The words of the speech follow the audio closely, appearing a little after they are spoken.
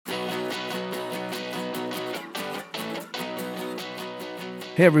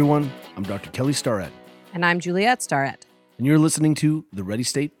Hey everyone, I'm Dr. Kelly Starrett. And I'm Juliette Starrett. And you're listening to the Ready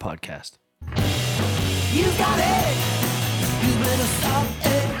State Podcast. You got it. You better stop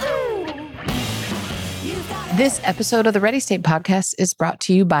it. This episode of the Ready State Podcast is brought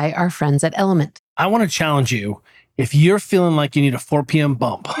to you by our friends at Element. I want to challenge you, if you're feeling like you need a 4 p.m.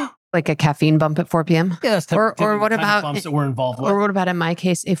 bump. Like a caffeine bump at 4 p.m.? Yeah, that's or what about bumps that we're involved with. Or what about, in my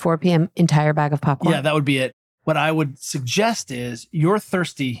case, a 4 p.m. entire bag of popcorn? Yeah, that would be it. What I would suggest is you're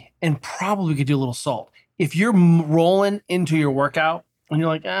thirsty and probably could do a little salt. If you're rolling into your workout and you're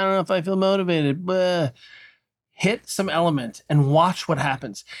like, I don't know if I feel motivated, but hit some Element and watch what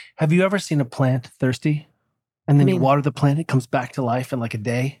happens. Have you ever seen a plant thirsty? And then you water the plant, it comes back to life in like a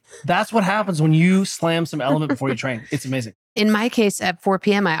day. That's what happens when you slam some Element before you train. It's amazing. In my case, at 4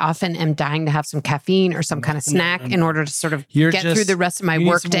 p.m., I often am dying to have some caffeine or some kind of snack in order to sort of get through the rest of my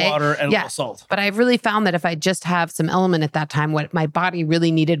work day. Water and a little salt. But I've really found that if I just have some Element at that time, what my body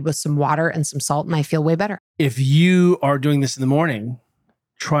really needed was some water and some salt, and I feel way better. If you are doing this in the morning,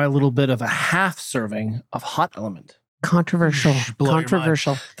 try a little bit of a half serving of hot Element. Controversial.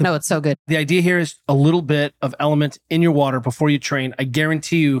 No, it's so good. The idea here is a little bit of Element in your water before you train. I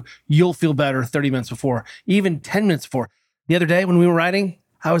guarantee you, you'll feel better 30 minutes before, even 10 minutes before. The other day when we were riding,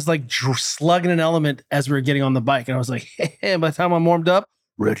 I was like slugging an Element as we were getting on the bike. And I was like, hey, by the time I'm warmed up,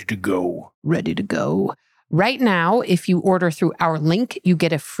 ready to go. Ready to go. Right now, if you order through our link, you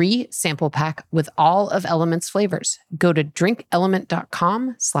get a free sample pack with all of Element's flavors. Go to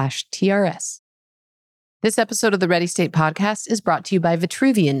drinkelement.com/TRS. This episode of the Ready State Podcast is brought to you by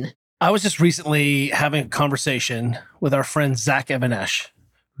Vitruvian. I was just recently having a conversation with our friend Zach Evanesh,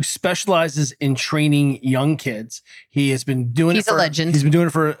 who specializes in training young kids. He has been doing He's a legend. He's been doing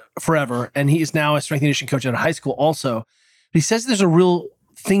it for forever, and he is now a strength and conditioning coach at a high school also. But he says there's a real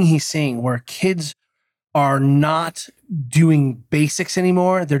thing he's seeing where kids are not doing basics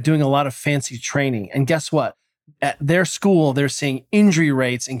anymore. They're doing a lot of fancy training. And guess what? At their school, they're seeing injury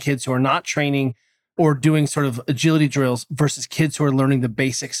rates in kids who are not training or doing sort of agility drills versus kids who are learning the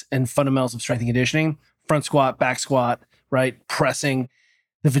basics and fundamentals of strength and conditioning, front squat, back squat, right? Pressing.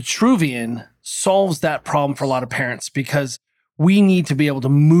 The Vitruvian solves that problem for a lot of parents because we need to be able to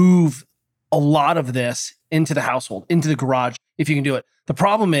move a lot of this into the household, into the garage, if you can do it. The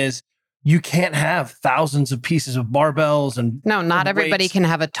problem is you can't have thousands of pieces of barbells and no, not and everybody weights. Can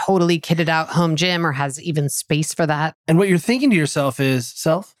have a totally kitted out home gym or has even space for that. And what you're thinking to yourself is,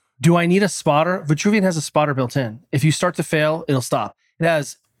 do I need a spotter? Vitruvian has a spotter built in. If you start to fail, it'll stop. It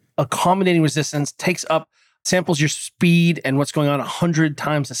has accommodating resistance, takes up, samples your speed and what's going on 100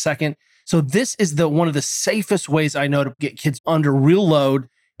 times a second. So this is one of the safest ways I know to get kids under real load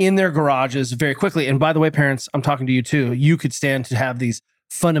in their garages very quickly. And by the way, parents, I'm talking to you too. You could stand to have these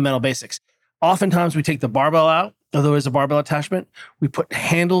fundamental basics. Oftentimes we take the barbell out, although there's a barbell attachment. We put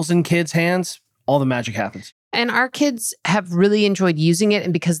handles in kids' hands. All the magic happens. And our kids have really enjoyed using it.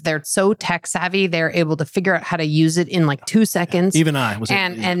 And because they're so tech savvy, they're able to figure out how to use it in like 2 seconds. Even I was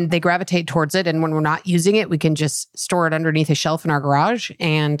and they gravitate towards it. And when we're not using it, we can just store it underneath a shelf in our garage.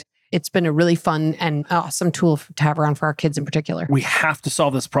 And it's been a really fun and awesome tool to have around for our kids in particular. We have to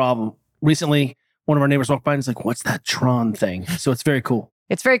solve this problem. Recently, one of our neighbors walked by and was like, what's that Tron thing? So it's very cool.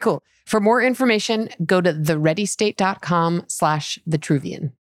 It's very cool. For more information, go to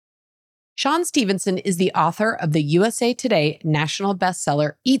thereadystate.com/Vitruvian. Shawn Stevenson is the author of the USA Today national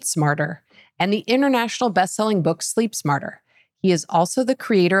bestseller, Eat Smarter, and the international bestselling book, Sleep Smarter. He is also the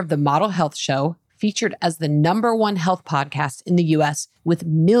creator of the Model Health Show, featured as the #1 health podcast in the U.S. with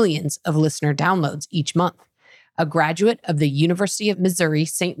millions of listener downloads each month. A graduate of the University of Missouri,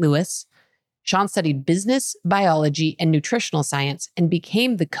 St. Louis, Shawn studied business, biology, and nutritional science and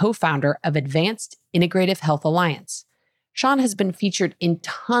became the co-founder of Advanced Integrative Health Alliance. Shawn has been featured in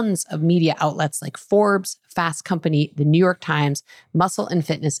tons of media outlets like Forbes, Fast Company, The New York Times, Muscle and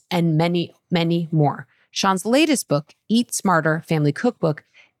Fitness, and many, many more. Shawn's latest book, Eat Smarter Family Cookbook,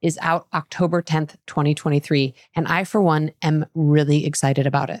 is out October 10th, 2023. And I, for one, am really excited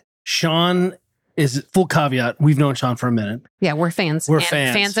about it. Shawn is, full caveat, we've known Shawn for a minute. Yeah, we're fans. We're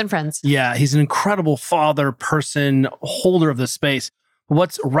fans. Fans and friends. Yeah, he's an incredible father, person, holder of this space.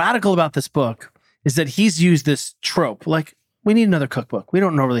 What's radical about this book is that he's used this trope, like, we need another cookbook. We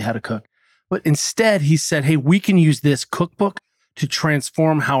don't know really how to cook. But instead, he said, hey, we can use this cookbook to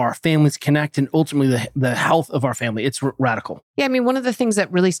transform how our families connect and ultimately the health of our family. It's radical. Yeah, I mean, one of the things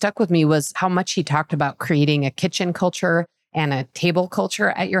that really stuck with me was how much he talked about creating a kitchen culture and a table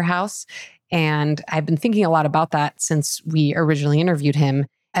culture at your house. And I've been thinking a lot about that since we originally interviewed him.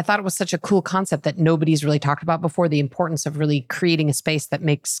 I thought it was such a cool concept that nobody's really talked about before, the importance of really creating a space that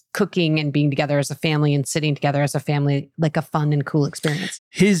makes cooking and being together as a family and sitting together as a family like a fun and cool experience.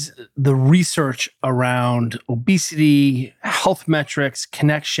 The research around obesity, health metrics,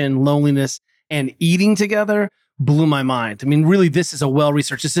 connection, loneliness, and eating together blew my mind. I mean, really, this is a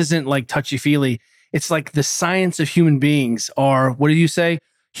well-researched. This isn't like touchy-feely. It's like the science of human beings are, what did you say?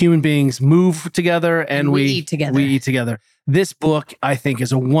 Human beings move together and we eat together. We eat together. This book, I think,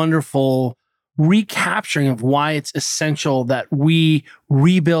 is a wonderful recapturing of why it's essential that we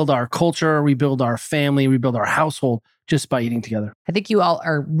rebuild our culture, rebuild our family, rebuild our household just by eating together. I think you all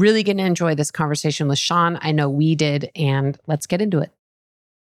are really going to enjoy this conversation with Shawn. I know we did, and let's get into it.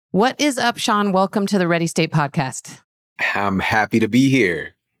 What is up, Shawn? Welcome to the Ready State podcast. I'm happy to be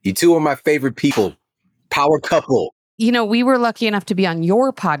here. You two are my favorite people. Power couple. You know, we were lucky enough to be on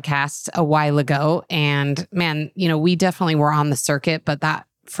your podcast a while ago. And man, you know, we definitely were on the circuit, but that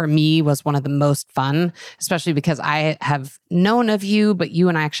for me was one of the most fun, especially because I have known of you, but you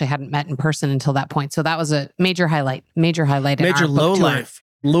and I actually hadn't met in person until that point. So that was a major highlight. Major low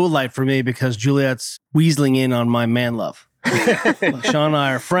light for me because Juliet's weaseling in on my man love. Shawn and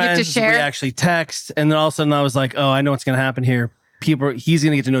I are friends. We actually text. And then all of a sudden I was like, oh, I know what's going to happen here. He's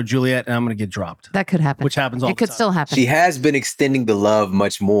going to get to know Juliet and I'm going to get dropped. That could happen. Which happens all the time. It could still happen. She has been extending the love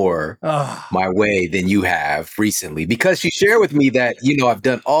much more my way than you have recently because she shared with me that, you know, I've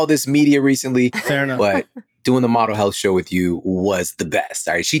done all this media recently. Fair enough. But doing the Model Health show with you was the best.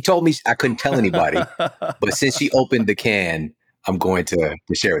 All right. She told me I couldn't tell anybody, but since she opened the can, I'm going to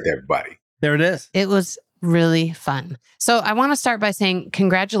share with everybody. There it is. It was really fun. So I want to start by saying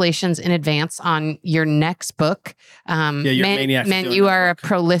congratulations in advance on your next book. You're a maniac. Man, you are a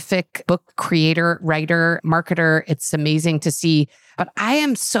prolific book creator, writer, marketer. It's amazing to see. But I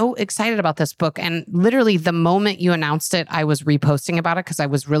am so excited about this book. And literally the moment you announced it, I was reposting about it because I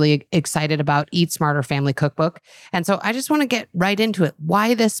was really excited about Eat Smarter Family Cookbook. And so I just want to get right into it.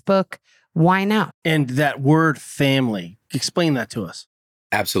 Why this book? Why now? And that word family, explain that to us.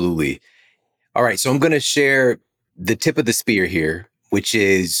 Absolutely. All right, so I'm going to share the tip of the spear here, which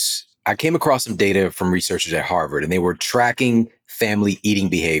is I came across some data from researchers at Harvard, and they were tracking family eating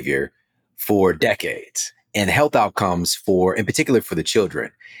behavior for decades and health outcomes in particular for the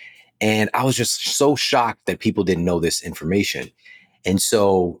children. And I was just so shocked that people didn't know this information. And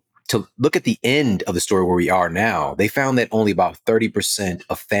so to look at the end of the story where we are now, they found that only about 30%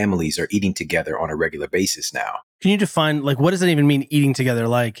 of families are eating together on a regular basis now. Can you define, like, what does that even mean, eating together?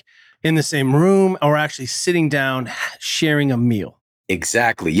 Like, in the same room or actually sitting down, sharing a meal?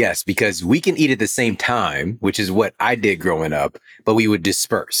 Exactly. Yes. Because we can eat at the same time, which is what I did growing up, but we would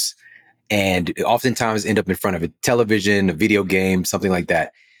disperse and oftentimes end up in front of a television, a video game, something like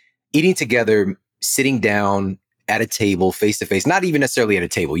that. Eating together, sitting down at a table, face to face, not even necessarily at a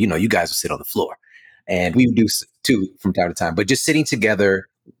table. You know, you guys will sit on the floor and we would do too from time to time, but just sitting together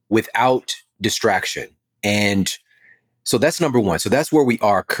without distraction. And so that's number one. So that's where we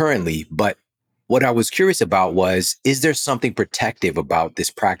are currently. But what I was curious about was, is there something protective about this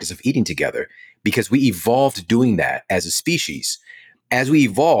practice of eating together? Because we evolved doing that as a species. As we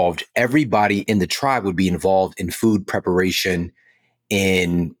evolved, everybody in the tribe would be involved in food preparation,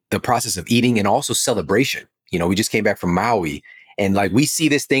 in the process of eating, and also celebration. You know, we just came back from Maui and like we see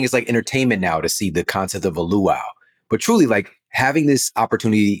this thing as like entertainment now to see the concept of a luau. But truly, like having this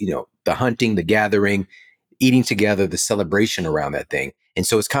opportunity, you know, the hunting, the gathering, eating together, the celebration around that thing. And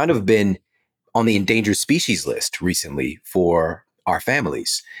so it's kind of been on the endangered species list recently for our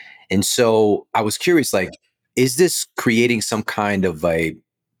families. And so I was curious, like, is this creating some kind of a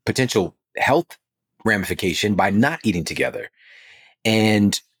potential health ramification by not eating together?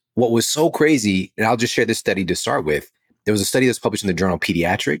 And what was so crazy, and I'll just share this study to start with, there was a study that's published in the journal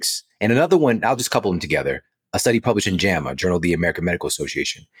Pediatrics, and another one, I'll just couple them together, a study published in JAMA, Journal of the American Medical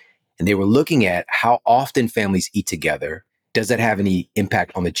Association. And they were looking at how often families eat together. Does that have any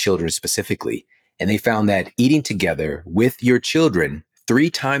impact on the children specifically? And they found that eating together with your children 3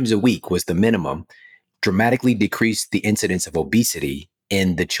 times a week was the minimum, dramatically decreased the incidence of obesity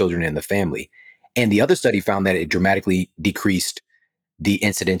in the children in the family. And the other study found that it dramatically decreased the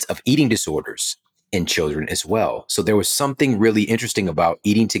incidence of eating disorders in children as well. So there was something really interesting about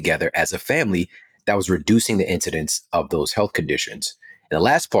eating together as a family that was reducing the incidence of those health conditions. And the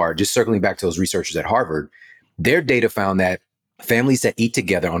last part, just circling back to those researchers at Harvard, their data found that families that eat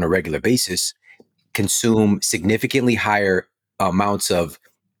together on a regular basis consume significantly higher amounts of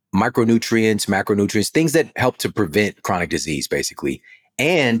micronutrients, macronutrients, things that help to prevent chronic disease, basically.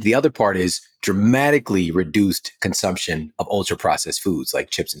 And the other part is dramatically reduced consumption of ultra processed foods like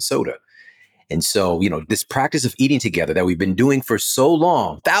chips and soda. And so, this practice of eating together that we've been doing for so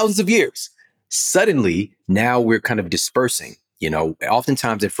long, thousands of years, suddenly now we're kind of dispersing,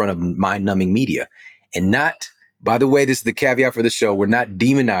 oftentimes in front of mind numbing media. And not, by the way, this is the caveat for the show, we're not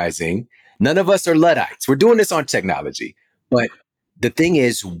demonizing. None of us are Luddites. We're doing this on technology. But the thing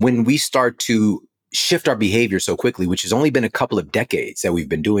is, when we start to shift our behavior so quickly, which has only been a couple of decades that we've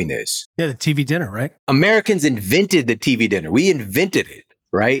been doing this. Yeah, the TV dinner, right? Americans invented the TV dinner. We invented it,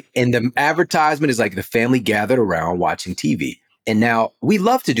 right? And the advertisement is like the family gathered around watching TV. And now we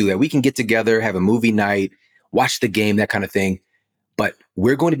love to do that. We can get together, have a movie night, watch the game, that kind of thing. But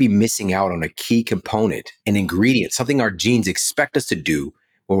we're going to be missing out on a key component, an ingredient, something our genes expect us to do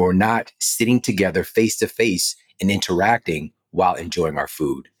when we're not sitting together face to face and interacting while enjoying our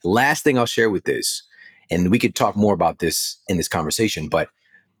food. Last thing I'll share with this, and we could talk more about this in this conversation, but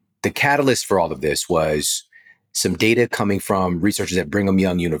the catalyst for all of this was some data coming from researchers at Brigham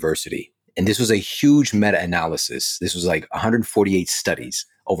Young University. And this was a huge meta-analysis. This was like 148 studies,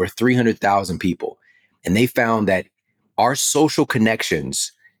 over 300,000 people. And they found that our social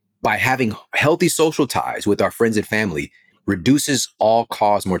connections, by having healthy social ties with our friends and family, reduces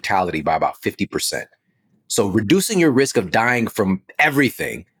all-cause mortality by about 50%. So reducing your risk of dying from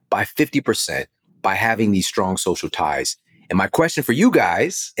everything by 50% by having these strong social ties. And my question for you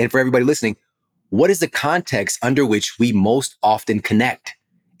guys and for everybody listening, what is the context under which we most often connect?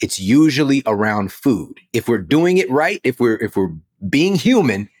 It's usually around food. If we're doing it right, if we're being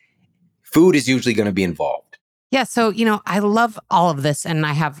human, food is usually going to be involved. Yeah. So, I love all of this and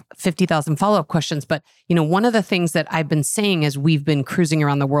I have 50,000 follow-up questions. But, one of the things that I've been saying as we've been cruising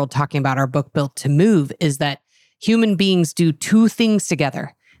around the world talking about our book, Built to Move, is that human beings do two things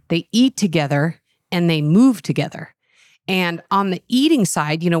together. They eat together and they move together. And on the eating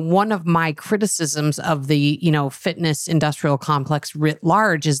side, one of my criticisms of the, fitness industrial complex writ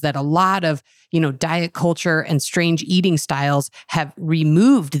large is that a lot of, diet culture and strange eating styles have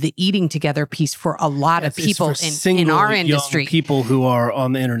removed the eating together piece for a lot of people in our industry. People who are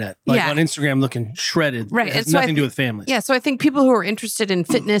on the internet, like on Instagram looking shredded. Right. It has nothing to do with families. Yeah. So I think people who are interested in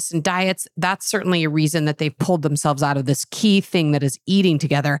fitness and diets, that's certainly a reason that they've pulled themselves out of this key thing that is eating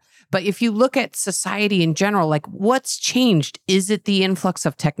together. But if you look at society in general, like what's changed? Is it the influx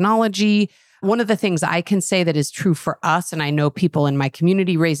of technology? One of the things I can say that is true for us, and I know people in my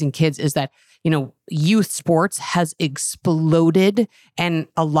community raising kids, is that, youth sports has exploded. And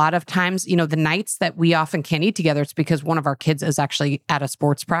a lot of times, the nights that we often can't eat together, it's because one of our kids is actually at a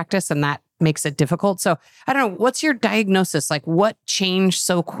sports practice and that makes it difficult. So I don't know, what's your diagnosis? Like what changed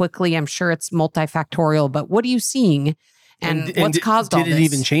so quickly? I'm sure it's multifactorial, but what are you seeing? And what's caused all this? Did it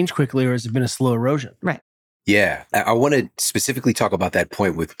even change quickly or has it been a slow erosion? Right. Yeah, I want to specifically talk about that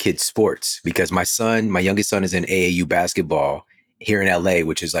point with kids' sports because my youngest son is in AAU basketball here in LA,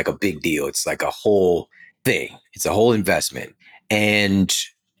 which is like a big deal. It's like a whole thing. It's a whole investment. And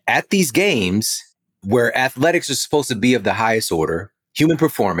at these games where athletics are supposed to be of the highest order, human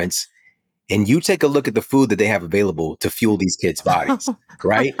performance, and you take a look at the food that they have available to fuel these kids' bodies,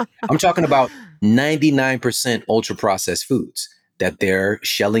 right? I'm talking about 99% ultra processed foods that they're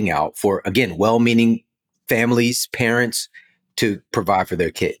shelling out for, again, well-meaning families, parents to provide for their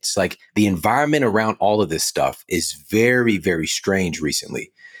kids. Like the environment around all of this stuff is very, very strange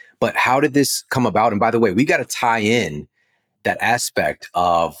recently. But how did this come about? And by the way, we got to tie in that aspect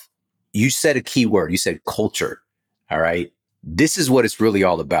of, you said a key word, you said culture. All right. This is what it's really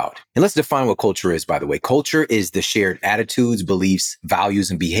all about. And let's define what culture is, by the way. Culture is the shared attitudes, beliefs, values,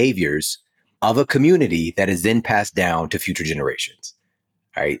 and behaviors of a community that is then passed down to future generations.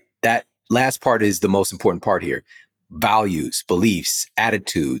 All right. That last part is the most important part here. Values, beliefs,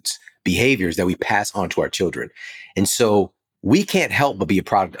 attitudes, behaviors that we pass on to our children. And so we can't help but be a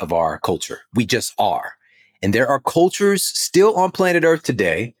product of our culture. We just are. And there are cultures still on planet Earth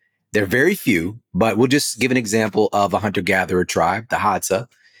today. They're very few, but we'll just give an example of a hunter-gatherer tribe, the Hadza.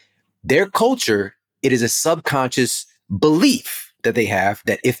 Their culture, it is a subconscious belief that they have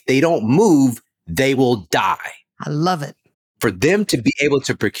that if they don't move, they will die. I love it. For them to be able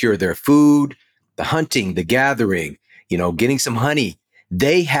to procure their food, the hunting, the gathering, getting some honey,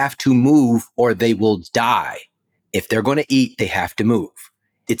 they have to move or they will die. If they're going to eat, they have to move.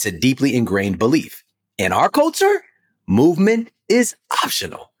 It's a deeply ingrained belief. In our culture, movement is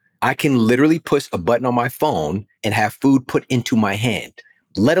optional. I can literally push a button on my phone and have food put into my hand,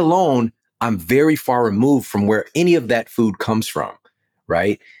 let alone I'm very far removed from where any of that food comes from,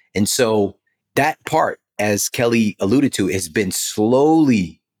 right? And so that part, as Kelly alluded to, has been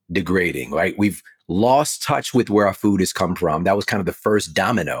slowly degrading, right? We've lost touch with where our food has come from. That was kind of the first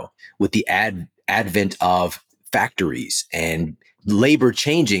domino with the advent of factories and labor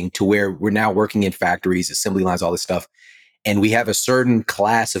changing to where we're now working in factories, assembly lines, all this stuff. And we have a certain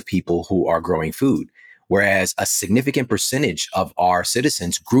class of people who are growing food, whereas a significant percentage of our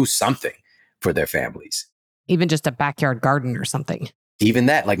citizens grew something for their families. Even just a backyard garden or something. Even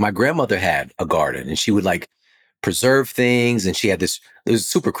that, like my grandmother had a garden and she would like preserve things. And she had this, it was a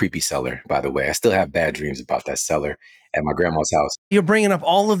super creepy cellar, by the way. I still have bad dreams about that cellar at my grandma's house. You're bringing up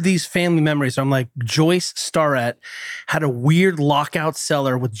all of these family memories. I'm like, Joyce Starrett had a weird lockout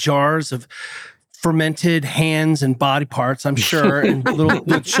cellar with jars of fermented hands and body parts, I'm sure, and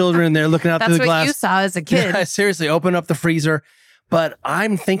little children in there looking out through the glass. That's what you saw as a kid. Yeah, seriously, open up the freezer. But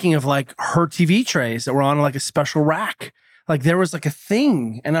I'm thinking of like her TV trays that were on like a special rack. Like there was like a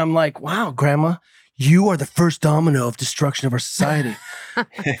thing. And I'm like, wow, Grandma, you are the first domino of destruction of our society.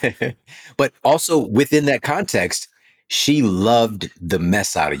 But also within that context, she loved the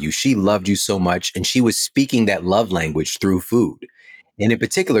mess out of you. She loved you so much. And she was speaking that love language through food. And in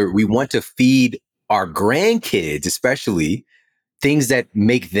particular, we want to feed our grandkids, especially, things that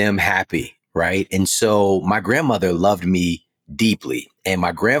make them happy, right? And so my grandmother loved me deeply. And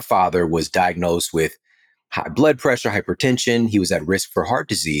my grandfather was diagnosed with high blood pressure, hypertension. He was at risk for heart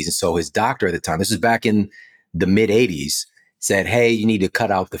disease. And so his doctor at the time, this was back in the mid 80s, said, hey, you need to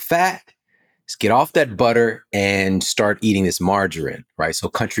cut out the fat, just get off that butter and start eating this margarine, right? So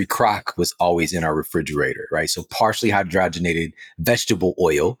country crock was always in our refrigerator, right? So partially hydrogenated vegetable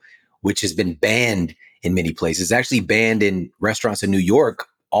oil, which has been banned in many places, it's actually banned in restaurants in New York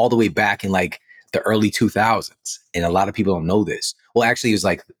all the way back in like the early 2000s. And a lot of people don't know this. Well, actually, it was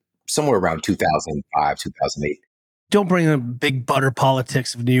like somewhere around 2005, 2008. Don't bring in big butter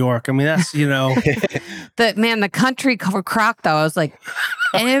politics of New York. I mean, that's, The country crock, though, I was like,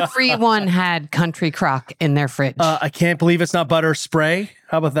 everyone had country crock in their fridge. I can't believe it's not butter spray.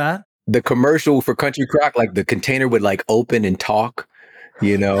 How about that? The commercial for country crock, like the container would like open and talk,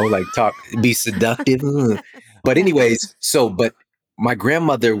 like talk, be seductive. But anyways, but my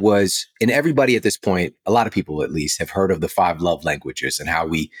grandmother was, and everybody at this point, a lot of people at least have heard of the 5 love languages and how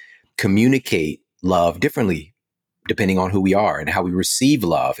we communicate love differently depending on who we are, and how we receive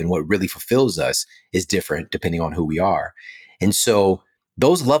love and what really fulfills us is different depending on who we are. And so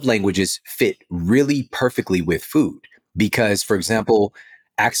those love languages fit really perfectly with food because, for example,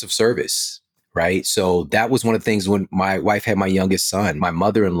 acts of service, right? So that was one of the things when my wife had my youngest son, my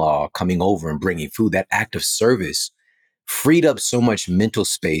mother-in-law coming over and bringing food, that act of service freed up so much mental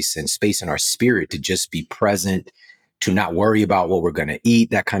space and space in our spirit to just be present, to not worry about what we're going to eat,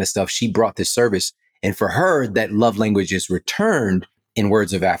 that kind of stuff. She brought this service. And for her, that love language is returned in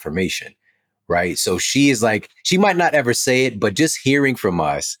words of affirmation, right? So she is like, she might not ever say it, but just hearing from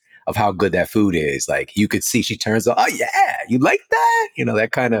us of how good that food is, like you could see she turns on, oh yeah, you like that?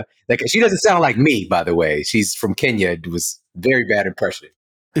 That kind of, like, she doesn't sound like me, by the way. She's from Kenya. It was very bad impression.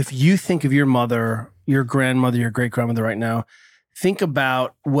 If you think of your mother, your grandmother, your great grandmother right now, think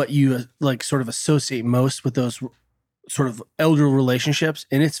about what you like sort of associate most with those sort of elder relationships,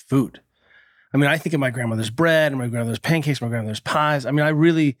 and it's food. I mean, I think of my grandmother's bread and my grandmother's pancakes, my grandmother's pies. I mean, I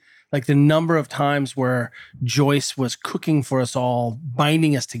really like the number of times where Joyce was cooking for us all,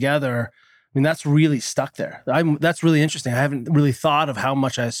 binding us together. I mean, that's really stuck there. That's really interesting. I haven't really thought of how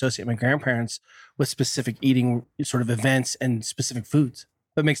much I associate my grandparents with specific eating sort of events and specific foods.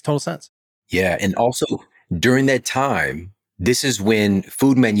 That makes total sense. Yeah. And also during that time, this is when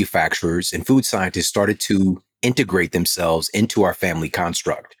food manufacturers and food scientists started to integrate themselves into our family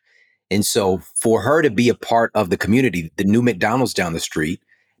construct. And so for her to be a part of the community, the new McDonald's down the street,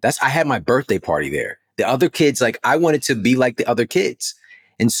 I had my birthday party there. The other kids, like I wanted to be like the other kids.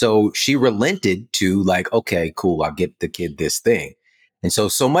 And so she relented to like, okay, cool, I'll get the kid this thing. And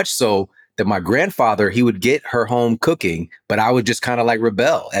so much so that my grandfather, he would get her home cooking, but I would just kind of like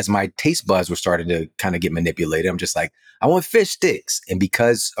rebel as my taste buds were starting to kind of get manipulated. I'm just like, I want fish sticks. And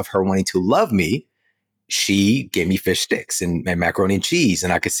because of her wanting to love me, she gave me fish sticks and macaroni and cheese.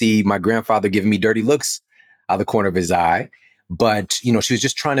 And I could see my grandfather giving me dirty looks out of the corner of his eye. But, she was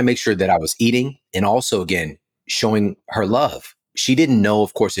just trying to make sure that I was eating and also, again, showing her love. She didn't know,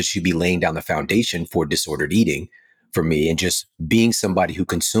 of course, that she'd be laying down the foundation for disordered eating for me and just being somebody who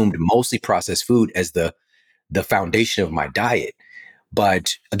consumed mostly processed food as the foundation of my diet.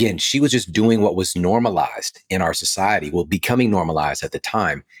 But again, she was just doing what was normalized in our society, well, becoming normalized at the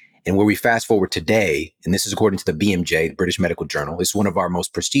time. And where we fast forward today, and this is according to the BMJ, the British Medical Journal, it's one of our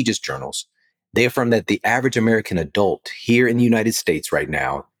most prestigious journals. They affirm that the average American adult here in the United States right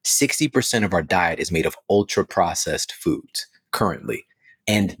now, 60% of our diet is made of ultra processed foods currently.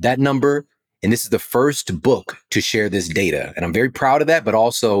 And that number, and this is the first book to share this data, and I'm very proud of that, but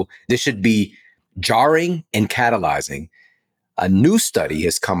also this should be jarring and catalyzing. a new study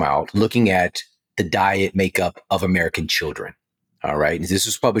has come out looking at the diet makeup of American children. All right. And this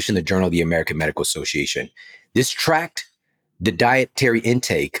was published in the Journal of the American Medical Association. This tracked the dietary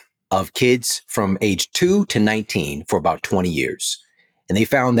intake of kids from age 2 to 19 for about 20 years. And they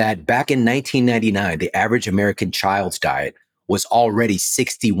found that back in 1999, the average American child's diet was already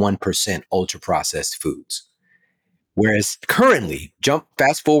 61% ultra processed foods. Whereas currently,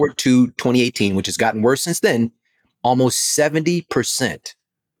 fast forward to 2018, which has gotten worse since then, almost 70%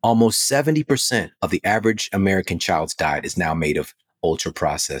 of the average American child's diet is now made of ultra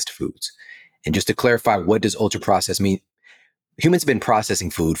processed foods. And just to clarify, what does ultra processed mean? Humans have been processing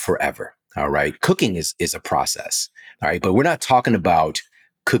food forever. All right. Cooking is a process. All right. But we're not talking about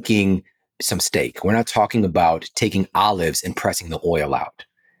cooking some steak. We're not talking about taking olives and pressing the oil out.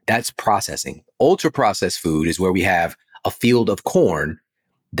 That's processing. Ultra processed food is where we have a field of corn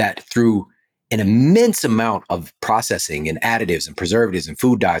that through an immense amount of processing and additives and preservatives and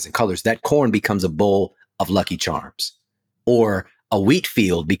food dyes and colors, that corn becomes a bowl of Lucky Charms, or a wheat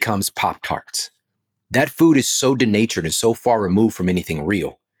field becomes Pop-Tarts. That food is so denatured and so far removed from anything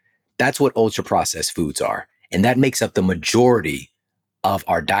real. That's what ultra processed foods are. And that makes up the majority of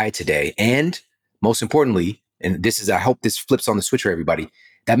our diet today. And most importantly, and I hope this flips on the switch for everybody,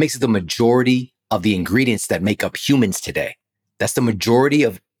 that makes it the majority of the ingredients that make up humans today. That's the majority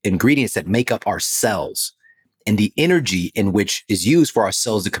of ingredients that make up our cells and the energy in which is used for our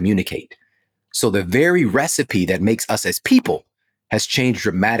cells to communicate. So the very recipe that makes us as people has changed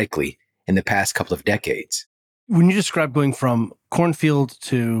dramatically in the past couple of decades. When you describe going from cornfield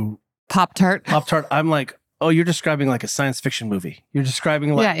to Pop-Tart. I'm like, oh, you're describing like a science fiction movie. You're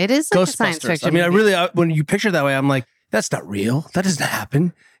describing like Yeah, it is like a science Ghostbusters. fiction I mean, movie. when you picture it that way, I'm like, that's not real. That doesn't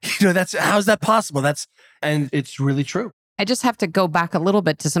happen. How's that possible? And it's really true. I just have to go back a little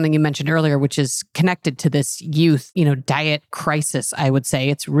bit to something you mentioned earlier, which is connected to this youth, diet crisis, I would say.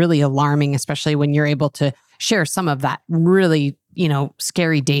 It's really alarming, especially when you're able to share some of that really,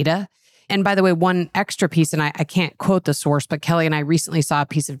 scary data. And by the way, one extra piece, and I can't quote the source, but Kelly and I recently saw a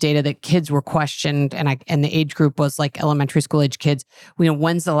piece of data that kids were questioned, and the age group was like elementary school age kids.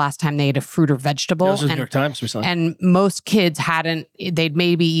 When's the last time they ate a fruit or vegetable? It was the New York Times recently. And most kids they'd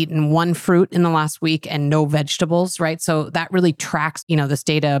maybe eaten one fruit in the last week and no vegetables, right? So that really tracks, this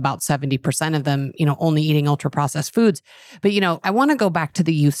data about 70% of them, only eating ultra processed foods. But, I want to go back to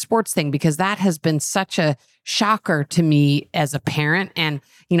the youth sports thing because that has been such a shocker to me as a parent. And,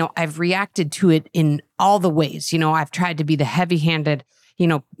 I've reacted to it in all the ways. I've tried to be the heavy-handed,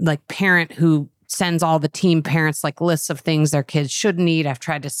 like parent who sends all the team parents like lists of things their kids shouldn't eat. I've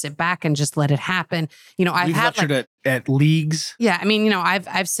tried to sit back and just let it happen. I've had lectured at leagues. Yeah, I mean,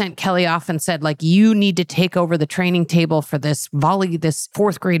 I've sent Kelly off and said like, you need to take over the training table for this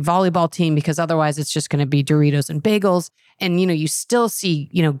fourth grade volleyball team because otherwise it's just going to be Doritos and bagels. And you still see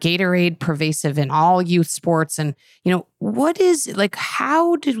Gatorade pervasive in all youth sports. And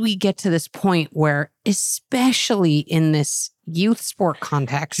how did we get to this point where, especially in this youth sport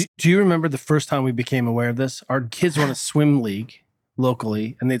context? Do you remember the first time we became aware of this? Our kids were in a swim league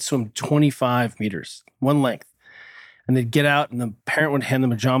locally, and they'd swim 25 meters, one length. And they'd get out, and the parent would hand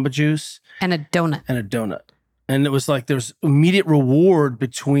them a Jamba Juice. And a donut. And it was like there's immediate reward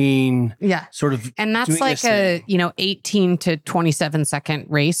between sort of and that's like a 18 to 27 second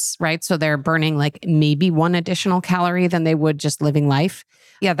race, right? So they're burning like maybe one additional calorie than they would just living life.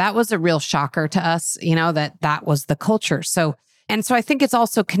 Yeah, that was a real shocker to us, that was the culture. So I think it's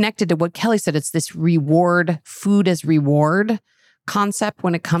also connected to what Kelly said. It's this food as reward concept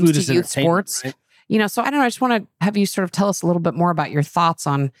when it comes to youth sports. Right? So I don't know, I just want to have you sort of tell us a little bit more about your thoughts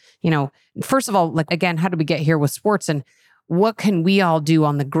on, first of all, like, again, how did we get here with sports and what can we all do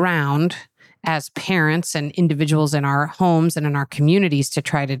on the ground as parents and individuals in our homes and in our communities to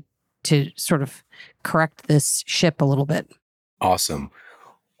try to sort of correct this ship a little bit? Awesome.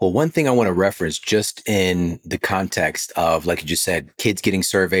 Well, one thing I want to reference just in the context of, like you just said, kids getting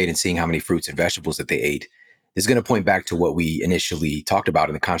surveyed and seeing how many fruits and vegetables that they ate is going to point back to what we initially talked about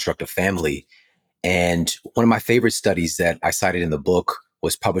in the construct of family. And one of my favorite studies that I cited in the book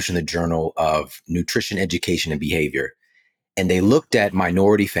was published in the Journal of Nutrition, Education, and Behavior. And they looked at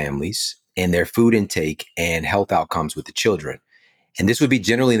minority families and their food intake and health outcomes with the children. And this would be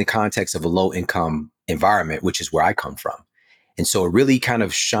generally in the context of a low income environment, which is where I come from. And so it really kind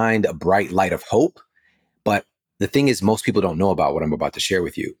of shined a bright light of hope. But the thing is, most people don't know about what I'm about to share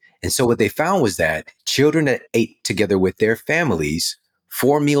with you. And so what they found was that children that ate together with their families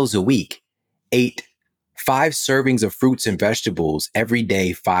 4 meals a week ate 5 servings of fruits and vegetables every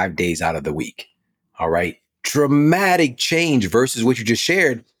day, 5 days out of the week. All right. Dramatic change versus what you just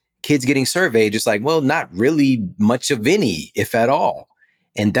shared. kids getting surveyed, just like, well, not really much of any, if at all.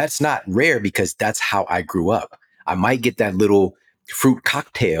 And that's not rare because that's how I grew up. I might get that little fruit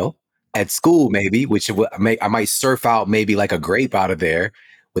cocktail at school, maybe, which I might surf out maybe like a grape out of there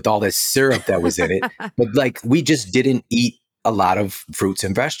with all this syrup that was in it. But like, we just didn't eat a lot of fruits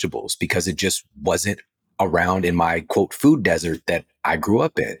and vegetables because it just wasn't around in my quote food desert that I grew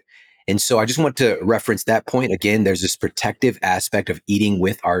up in. And so I just want to reference that point. Again, there's this protective aspect of eating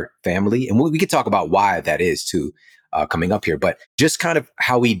with our family. And we could talk about why that is too, coming up here, but just kind of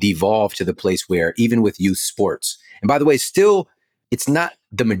how we devolved to the place where even with youth sports, and by the way, still, it's not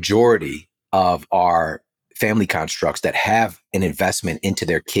the majority of our family constructs that have an investment into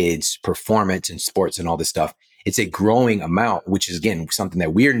their kids' performance and sports and all this stuff. It's a growing amount, which is, again, something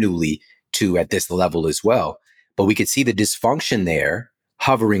that we're newly to at this level as well. But we could see the dysfunction there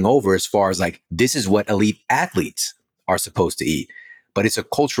hovering over as far as like, this is what elite athletes are supposed to eat. But it's a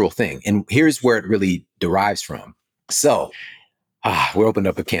cultural thing. And here's where it really derives from. So we're opening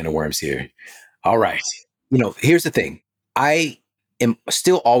up a can of worms here. All right. Here's the thing. I am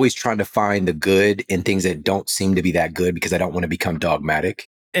still always trying to find the good in things that don't seem to be that good because I don't want to become dogmatic.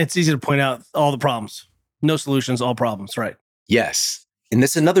 It's easy to point out all the problems. No solutions, all problems, right? Yes. And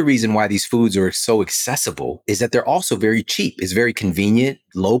that's another reason why these foods are so accessible is that they're also very cheap. It's very convenient,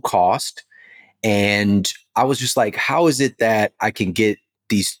 low cost. And I was just like, how is it that I can get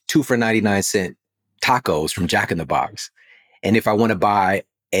these 2 for 99 cent tacos from Jack in the Box? And if I want to buy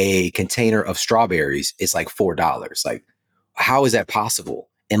a container of strawberries, it's like $4. Like, how is that possible?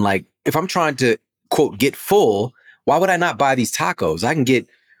 And like, if I'm trying to quote, get full, why would I not buy these tacos? I can get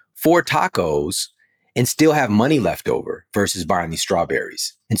 4 tacos and still have money left over versus buying these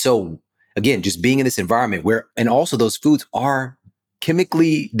strawberries. And so again, just being in this environment where, and also those foods are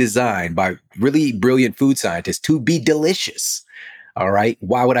chemically designed by really brilliant food scientists to be delicious. All right.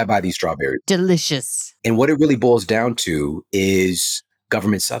 Why would I buy these strawberries? Delicious. And what it really boils down to is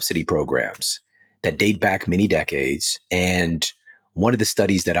government subsidy programs that date back many decades. And one of the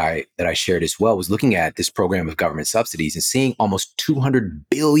studies that I shared as well was looking at this program of government subsidies and seeing almost $200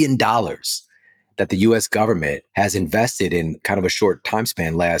 billion that the US government has invested in kind of a short time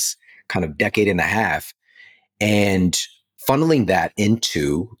span, last kind of decade and a half, and funneling that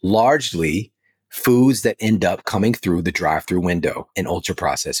into largely foods that end up coming through the drive-through window and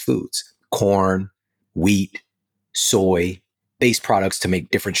ultra-processed foods, corn, wheat, soy, base products to make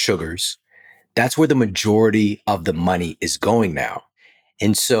different sugars. That's where the majority of the money is going now.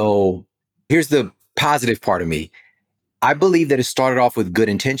 And so here's the positive part of me. I believe that it started off with good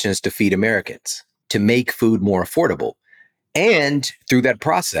intentions to feed Americans, to make food more affordable. And through that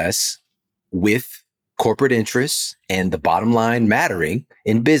process, with corporate interests and the bottom line mattering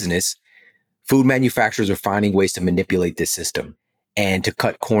in business, food manufacturers are finding ways to manipulate this system and to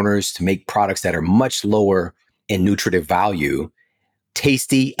cut corners to make products that are much lower in nutritive value,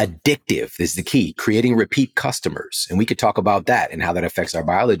 tasty, addictive is the key, creating repeat customers. And we could talk about that and how that affects our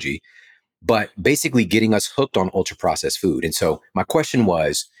biology, but basically getting us hooked on ultra processed food. And so my question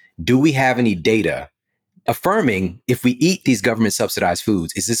was, do we have any data affirming if we eat these government subsidized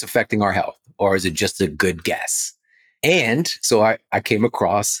foods, is this affecting our health or is it just a good guess? And so I came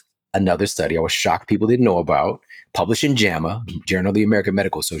across another study I was shocked people didn't know about, published in JAMA, Journal of the American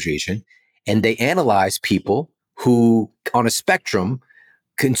Medical Association. And they analyzed people who on a spectrum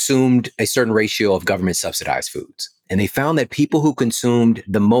consumed a certain ratio of government subsidized foods. And they found that people who consumed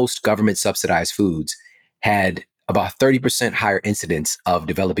the most government subsidized foods had about 30% higher incidence of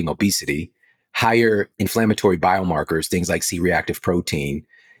developing obesity, higher inflammatory biomarkers, things like C-reactive protein,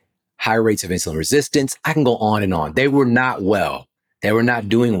 higher rates of insulin resistance. I can go on and on. They were not well. They were not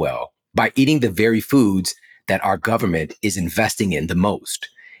doing well by eating the very foods that our government is investing in the most.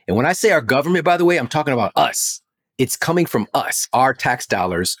 And when I say our government, by the way, I'm talking about us. It's coming from us. Our tax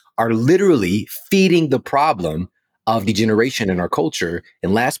dollars are literally feeding the problem of degeneration in our culture.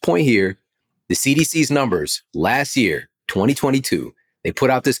 And last point here, the CDC's numbers last year, 2022, they put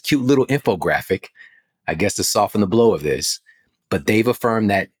out this cute little infographic, I guess to soften the blow of this, but they've affirmed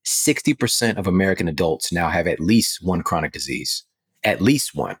that 60% of American adults now have at least one chronic disease, at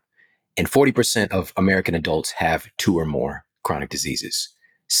least one. And 40% of American adults have 2 or more chronic diseases.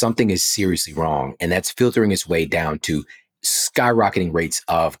 Something is seriously wrong, and that's filtering its way down to skyrocketing rates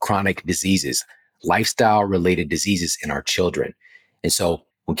of chronic diseases, lifestyle-related diseases in our children. And so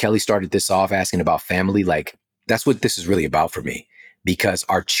when Kelly started this off asking about family, like that's what this is really about for me, because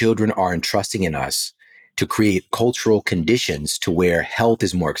our children are entrusting in us to create cultural conditions to where health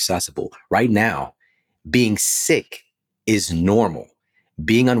is more accessible. Right now, being sick is normal.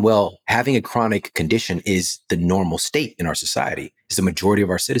 being unwell, having a chronic condition is the normal state in our society. It's the majority of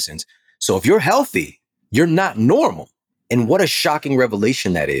our citizens. So if you're healthy, you're not normal. And what a shocking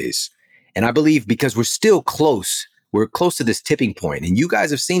revelation that is. And I believe because we're close to this tipping point, and you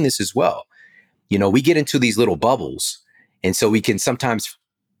guys have seen this as well. We get into these little bubbles. And so we can sometimes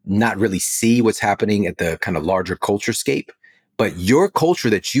not really see what's happening at the kind of larger culture scape. But your culture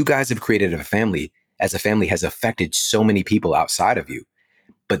that you guys have created as a family has affected so many people outside of you.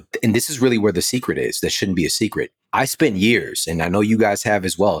 And this is really where the secret is. That shouldn't be a secret. I spent years, and I know you guys have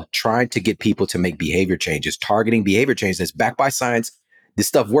as well, trying to get people to make behavior changes, targeting behavior changes that's backed by science. This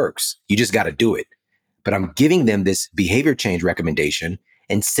stuff works. You just got to do it. But I'm giving them this behavior change recommendation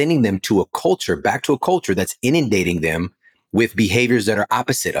and sending them back to a culture that's inundating them with behaviors that are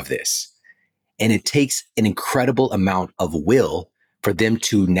opposite of this. And it takes an incredible amount of will for them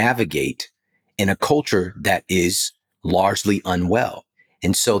to navigate in a culture that is largely unwell.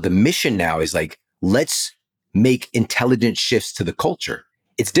 And so the mission now is like, let's make intelligent shifts to the culture.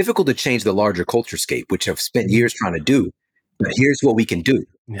 It's difficult to change the larger culture scape, which I've spent years trying to do. But here's what we can do.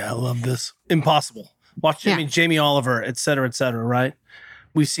 Yeah, I love this. Impossible. Watch Jamie Oliver, et cetera, right?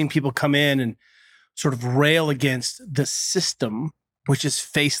 We've seen people come in and sort of rail against the system, which is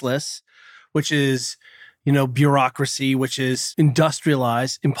faceless, which is, bureaucracy, which is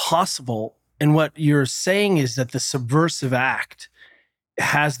industrialized, impossible. And what you're saying is that the subversive act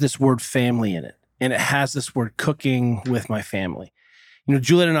has this word family in it, and it has this word cooking with my family.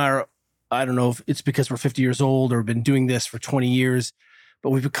 Juliet and I don't know if it's because we're 50 years old or been doing this for 20 years, but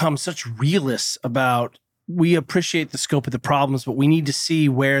we've become such realists about, we appreciate the scope of the problems, but we need to see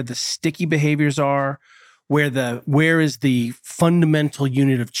where the sticky behaviors are, where is the fundamental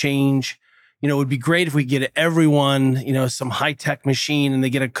unit of change. It would be great if we get everyone, some high-tech machine and they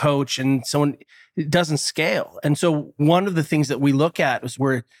get a coach and someone, it doesn't scale. And so one of the things that we look at is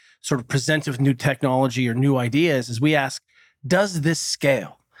we're sort of presented with new technology or new ideas is we ask, does this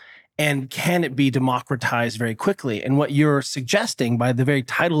scale? And can it be democratized very quickly? And what you're suggesting by the very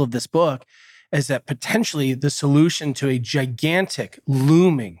title of this book is that potentially the solution to a gigantic,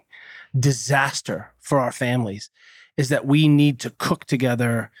 looming disaster for our families is that we need to cook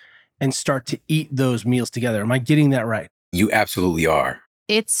together and start to eat those meals together. Am I getting that right? You absolutely are.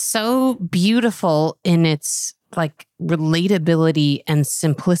 It's so beautiful in its relatability and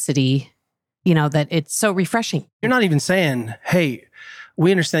simplicity, that it's so refreshing. You're not even saying, hey,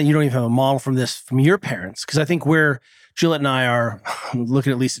 we understand you don't even have a model from your parents. Because I think Juliet and I are, I'm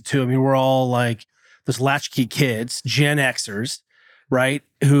looking at Lisa too. I mean, we're all like those latchkey kids, Gen Xers, right?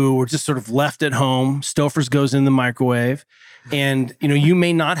 Who were just sort of left at home. Stouffer's goes in the microwave. And, you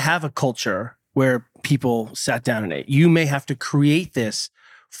may not have a culture where people sat down and ate. You may have to create this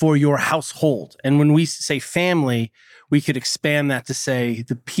for your household. And when we say family, we could expand that to say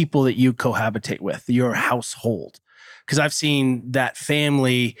the people that you cohabitate with, your household. Because I've seen that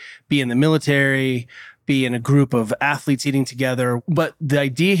family be in the military, be in a group of athletes eating together. But the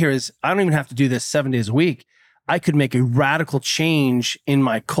idea here is I don't even have to do this 7 days a week. I could make a radical change in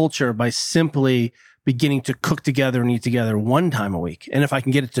my culture by simply beginning to cook together and eat together 1 time a week. And if I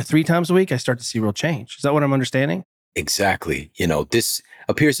can get it to 3 times a week, I start to see real change. Is that what I'm understanding? Exactly. This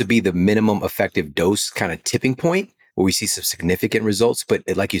appears to be the minimum effective dose kind of tipping point where we see some significant results. But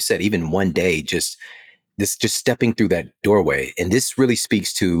like you said, even 1 day, just stepping through that doorway. And this really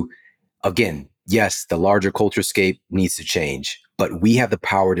speaks to, again, yes, the larger culture scape needs to change, but we have the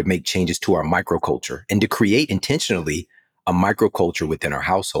power to make changes to our microculture and to create intentionally a microculture within our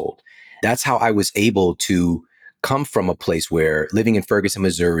household. That's how I was able to come from a place where living in Ferguson,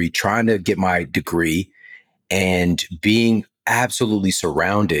 Missouri, trying to get my degree and being absolutely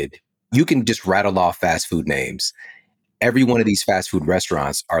surrounded. You can just rattle off fast food names. Every one of these fast food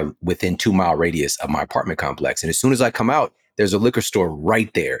restaurants are within 2-mile radius of my apartment complex. And as soon as I come out, there's a liquor store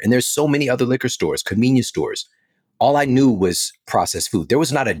right there. And there's so many other liquor stores, convenience stores. All I knew was processed food. There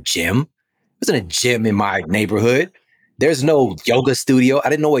was not a gym. There wasn't a gym in my neighborhood. There's no yoga studio. I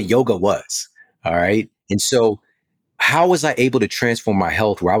didn't know what yoga was. All right. And so how was I able to transform my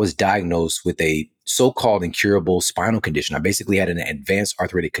health where I was diagnosed with a so-called incurable spinal condition? I basically had an advanced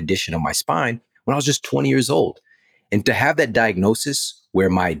arthritic condition of my spine when I was just 20 years old. And to have that diagnosis where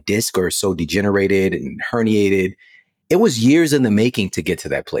my discs are so degenerated and herniated, it was years in the making to get to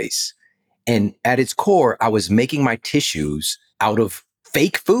that place. And at its core, I was making my tissues out of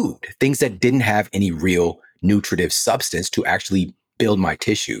fake food, things that didn't have any real nutritive substance to actually build my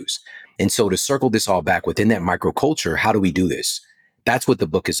tissues. And so to circle this all back within that microculture, how do we do this? That's what the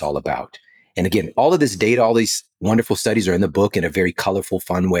book is all about. And again, all of this data, all these wonderful studies are in the book in a very colorful,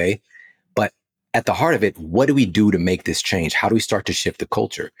 fun way. But at the heart of it, what do we do to make this change? How do we start to shift the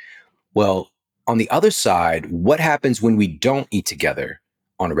culture? Well, on the other side, what happens when we don't eat together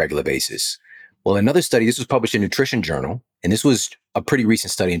on a regular basis? Well, another study, this was published in Nutrition Journal, and this was a pretty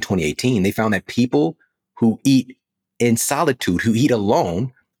recent study in 2018. They found that people who eat in solitude, who eat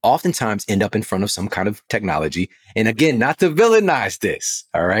alone, oftentimes end up in front of some kind of technology. And again, not to villainize this,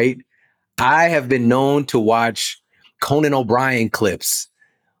 all right? I have been known to watch Conan O'Brien clips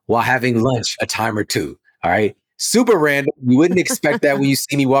while having lunch a time or two, all right? Super random. You wouldn't expect that when you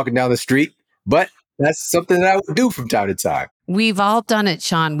see me walking down the street, but that's something that I would do from time to time. We've all done it,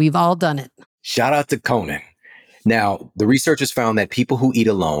 Shawn. We've all done it. Shout out to Conan. Now, the researchers found that people who eat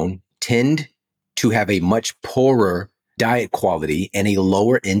alone tend to have a much poorer diet quality and a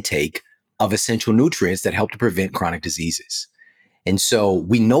lower intake of essential nutrients that help to prevent chronic diseases. And so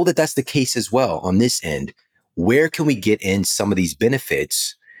we know that that's the case as well on this end. Where can we get in some of these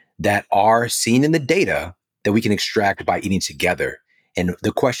benefits that are seen in the data that we can extract by eating together? And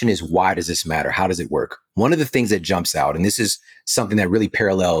the question is, why does this matter? How does it work? One of the things that jumps out, and this is something that really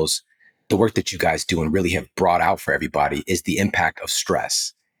parallels the work that you guys do and really have brought out for everybody, is the impact of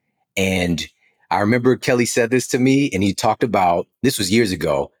stress. And I remember Kelly said this to me, and he talked about, this was years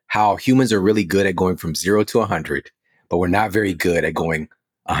ago, how humans are really good at going from 0 to 100, but we're not very good at going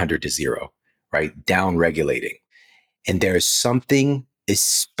 100 to 0, right? Down regulating. And there is something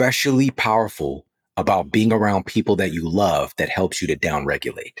especially powerful about being around people that you love that helps you to down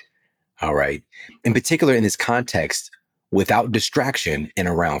regulate. All right. In particular, in this context, without distraction and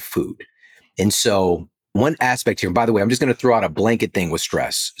around food. And so one aspect here, and by the way, I'm just going to throw out a blanket thing with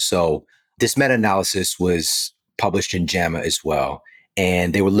stress. So this meta-analysis was published in JAMA as well.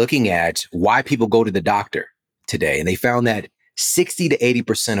 And they were looking at why people go to the doctor today. And they found that 60 to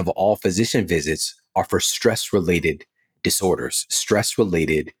 80% of all physician visits are for stress-related disorders,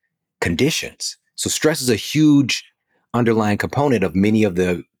 stress-related conditions. So stress is a huge underlying component of many of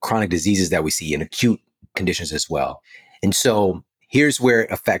the chronic diseases that we see and acute conditions as well. And so here's where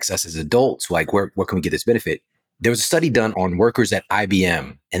it affects us as adults. Like, where can we get this benefit? There was a study done on workers at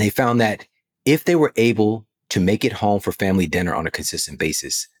IBM, and they found that if they were able to make it home for family dinner on a consistent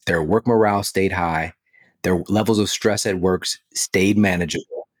basis, their work morale stayed high, their levels of stress at work stayed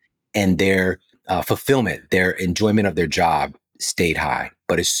manageable, and their fulfillment, their enjoyment of their job stayed high.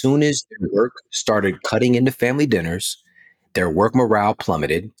 But as soon as their work started cutting into family dinners, their work morale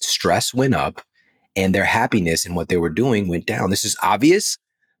plummeted, stress went up, and their happiness in what they were doing went down. This is obvious,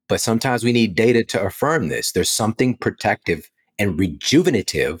 but sometimes we need data to affirm this. There's something protective and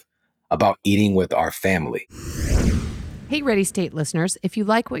rejuvenative about eating with our family. Hey, Ready State listeners, if you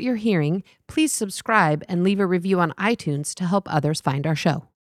like what you're hearing, please subscribe and leave a review on iTunes to help others find our show.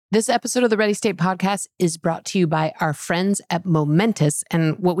 This episode of the Ready State podcast is brought to you by our friends at Momentous.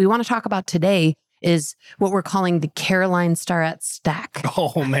 And what we want to talk about today is what we're calling the Caroline Starrett stack.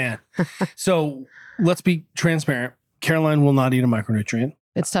 Oh, man. So let's be transparent. Caroline will not eat a micronutrient.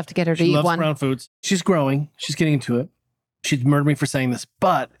 It's tough to get her to She eat loves one. brown foods. She's growing. She's getting into it. She'd murder me for saying this,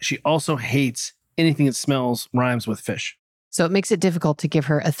 but she also hates anything that smells, rhymes with fish. So it makes it difficult to give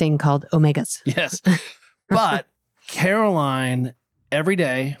her a thing called omegas. Yes. But Caroline, every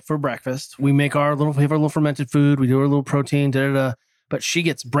day for breakfast, we have our little fermented food. We do our little protein, but she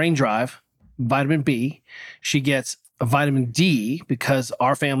gets brain drive, vitamin B. She gets a vitamin D because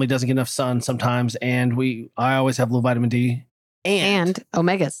our family doesn't get enough sun sometimes. And I always have low vitamin D. And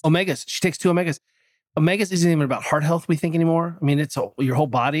omegas. Omegas. She takes 2 omegas. Omegas isn't even about heart health, we think, anymore. I mean, it's your whole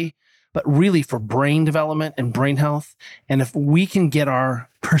body, but really for brain development and brain health. And if we can get our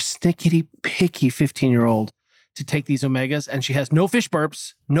persnickety picky 15-year-old to take these omegas, and she has no fish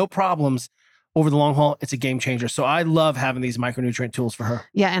burps, no problems over the long haul, it's a game changer. So I love having these micronutrient tools for her.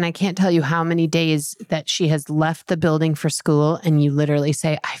 Yeah, and I can't tell you how many days that she has left the building for school and you literally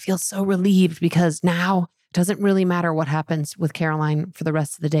say, I feel so relieved because now it doesn't really matter what happens with Caroline for the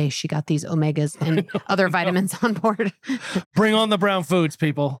rest of the day. She got these omegas and other vitamins on board. Bring on the brown foods,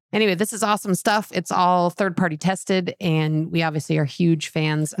 people. Anyway, this is awesome stuff. It's all third-party tested, and we obviously are huge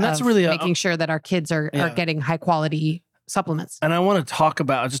fans of making sure that our kids are getting high-quality supplements. And I want to talk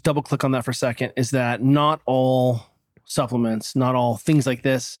about, just double click on that for a second, is that not all supplements, not all things like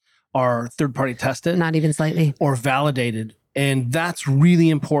this are third-party tested. Not even slightly. Or validated. And that's really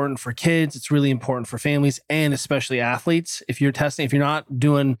important for kids. It's really important for families and especially athletes. If you're not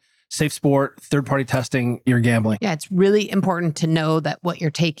doing safe sport, third-party testing, you're gambling. Yeah, it's really important to know that what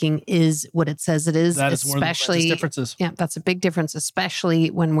you're taking is what it says it is. That is one of the biggest differences. Yeah, that's a big difference, especially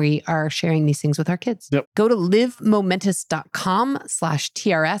when we are sharing these things with our kids. Yep. Go to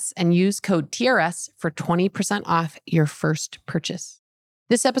livemomentous.com/TRS and use code TRS for 20% off your first purchase.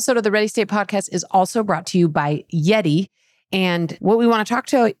 This episode of the Ready State Podcast is also brought to you by Yeti. And what we want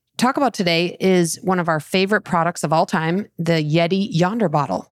to talk about today is one of our favorite products of all time, the Yeti Yonder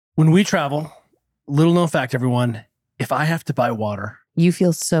bottle. When we travel, little known fact, everyone, if I have to buy water, You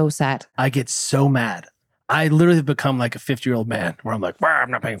feel so sad. I get so mad. I literally have become like a 50-year-old man where I'm like,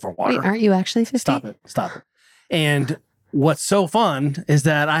 I'm not paying for water. Wait, aren't you actually 50? Stop it. And what's so fun is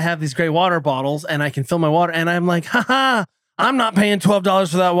that I have these great water bottles and I can fill my water and I'm like, I'm not paying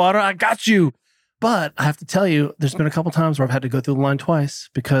 $12 for that water. I got you. But I have to tell you, there's been a couple times where I've had to go through the line twice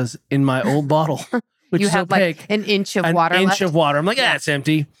because in my old bottle, which You is have opaque, like an inch of water left. I'm like, it's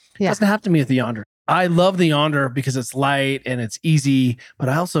empty. Yeah. Doesn't have to be at the Yonder. I love the Yonder because it's light and it's easy, but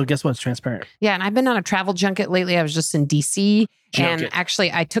I also, guess what? It's transparent. Yeah, and I've been on a travel junket lately. I was just in DC. And Junket.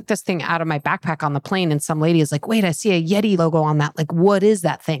 actually, I took this thing out of my backpack on the plane, and some lady is like, wait, I see a Yeti logo on that. Like, what is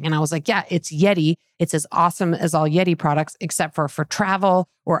that thing? And I was like, yeah, it's Yeti. It's as awesome as all Yeti products, except for travel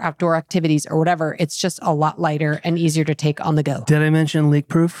or outdoor activities or whatever. It's just a lot lighter and easier to take on the go. Did I mention leak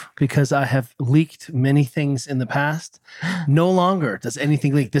proof? Because I have leaked many things in the past. No longer does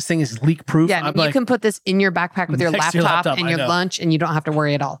anything leak. This thing is leak proof. Yeah, and you can put this in your backpack with your Next to your laptop and laptop, I your know. lunch, and you don't have to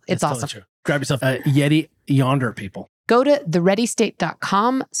worry at all. It's That's awesome. totally true. Grab yourself a Yeti Yonder, people. Go to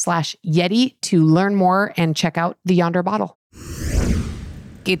thereadystate.com/Yeti to learn more and check out the Yonder bottle.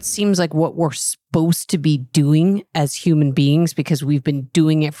 It seems like what we're supposed to be doing as human beings because we've been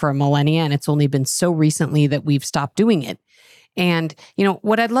doing it for a millennia and it's only been so recently that we've stopped doing it. And,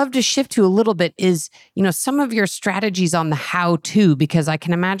 what I'd love to shift to a little bit is, some of your strategies on the how-to, because I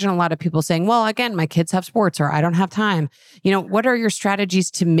can imagine a lot of people saying, well, again, my kids have sports or I don't have time. What are your strategies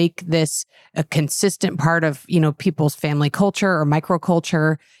to make this a consistent part of, people's family culture or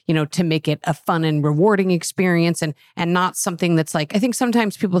microculture, to make it a fun and rewarding experience and not something that's like, I think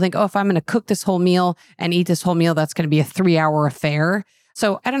sometimes people think, oh, if I'm going to cook this whole meal and eat this whole meal, that's going to be a 3-hour affair.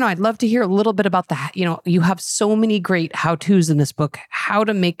 So I don't know. I'd love to hear a little bit about you have so many great how-tos in this book, how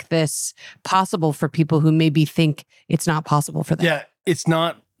to make this possible for people who maybe think it's not possible for them. Yeah, it's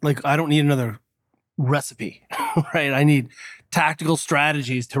not like I don't need another recipe, right? I need tactical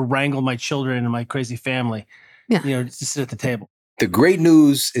strategies to wrangle my children and my crazy family, Yeah. just to sit at the table. The great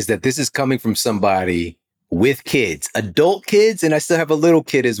news is that this is coming from somebody with kids, adult kids, and I still have a little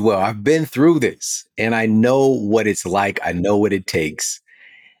kid as well. I've been through this and I know what it's like. I know what it takes.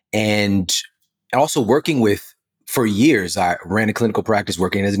 And also working with, for years, I ran a clinical practice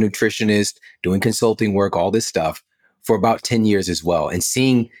working as a nutritionist, doing consulting work, all this stuff for about 10 years as well. And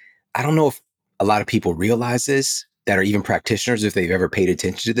seeing, I don't know if a lot of people realize this that are even practitioners, if they've ever paid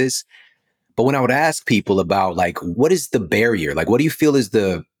attention to this. But when I would ask people about like, what is the barrier? Like, what do you feel is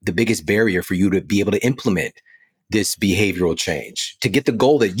the biggest barrier for you to be able to implement this behavioral change to get the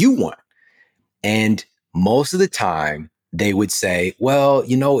goal that you want? And most of the time they would say, well,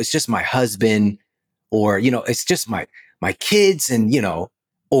 it's just my husband, or, it's just my kids and,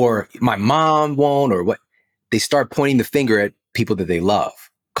 or my mom won't, or what. They start pointing the finger at people that they love,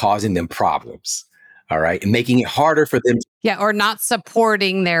 causing them problems. All right. And making it harder for them. Yeah. Or not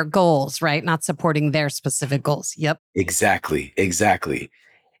supporting their goals, right? Not supporting their specific goals. Yep. Exactly.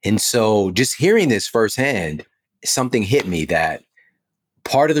 And so just hearing this firsthand, something hit me that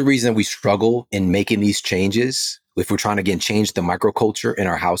part of the reason we struggle in making these changes, if we're trying to, again, change the microculture in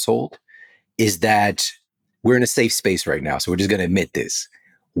our household, is that we're in a safe space right now. So we're just going to admit this.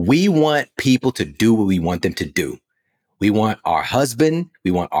 We want people to do what we want them to do. We want our husband,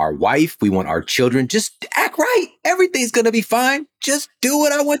 we want our wife, we want our children. Just act right. Everything's going to be fine. Just do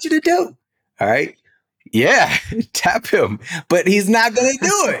what I want you to do. All right. Yeah, tap him, but he's not going to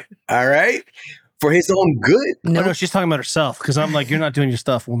do it. All right. For his own good. No, she's talking about herself because I'm like, you're not doing your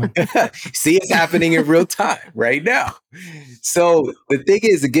stuff, woman. See, it's happening in real time right now. So the thing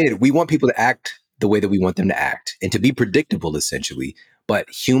is, again, we want people to act the way that we want them to act and to be predictable, essentially. But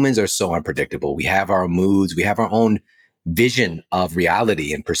humans are so unpredictable. We have our moods. We have our own vision of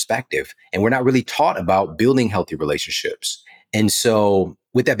reality and perspective. And we're not really taught about building healthy relationships. And so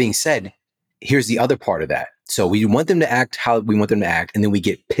with that being said, here's the other part of that. So we want them to act how we want them to act, and then we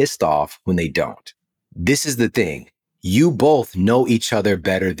get pissed off when they don't. This is the thing. You both know each other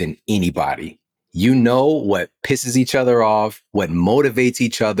better than anybody. You know what pisses each other off, what motivates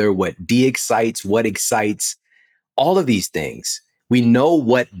each other, what de-excites, what excites, all of these things. We know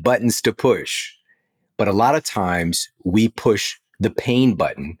what buttons to push. But a lot of times we push the pain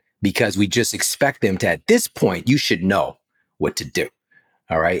button because we just expect them to, at this point, you should know what to do.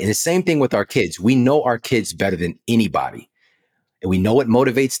 All right. And the same thing with our kids. We know our kids better than anybody. And we know what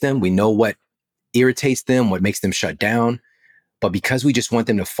motivates them. We know what irritates them, what makes them shut down. But because we just want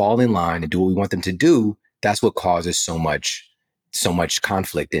them to fall in line and do what we want them to do, that's what causes so much so much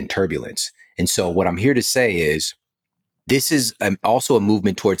conflict and turbulence. And so what I'm here to say is this is also a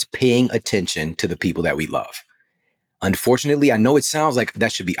movement towards paying attention to the people that we love. Unfortunately, I know it sounds like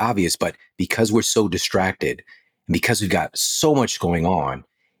that should be obvious, but because we're so distracted and because we've got so much going on,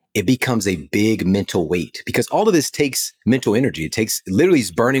 it becomes a big mental weight because all of this takes mental energy. It takes literally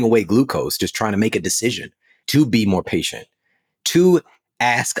is burning away glucose, just trying to make a decision to be more patient, to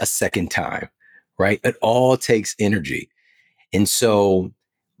ask a second time, right? It all takes energy. And so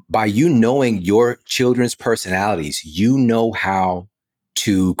by you knowing your children's personalities, you know how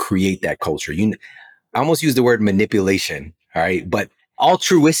to create that culture. I almost use the word manipulation, all right? But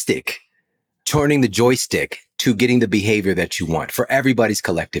altruistic, turning the joystick to getting the behavior that you want for everybody's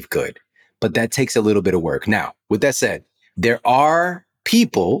collective good. But that takes a little bit of work. Now, with that said, there are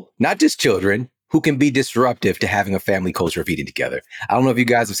people, not just children, who can be disruptive to having a family culture of eating together. I don't know if you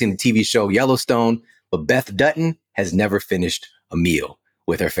guys have seen the TV show Yellowstone, but Beth Dutton has never finished a meal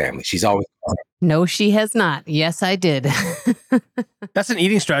with her family. She's always No, she has not. Yes, I did. That's an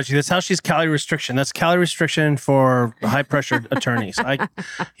eating strategy. That's how she's calorie restriction. That's calorie restriction for high pressure attorneys.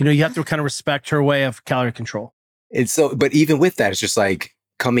 You have to kind of respect her way of calorie control. And so, but even with that, it's just like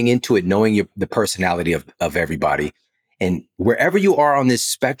coming into it, knowing the personality of everybody. And wherever you are on this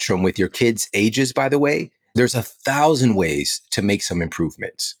spectrum with your kids' ages, by the way, there's 1,000 ways to make some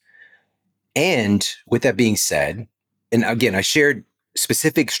improvements. And with that being said, and again, I shared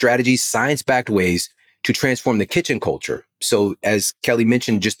specific strategies, science-backed ways to transform the kitchen culture. So as Kelly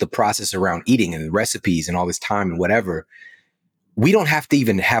mentioned, just the process around eating and the recipes and all this time and whatever, we don't have to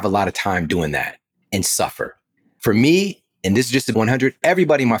even have a lot of time doing that and suffer. For me, and this is just at 100,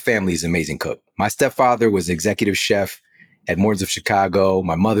 everybody in my family is an amazing cook. My stepfather was executive chef at Morton's of Chicago.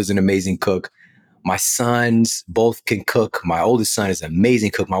 My mother's an amazing cook. My sons both can cook. My oldest son is an amazing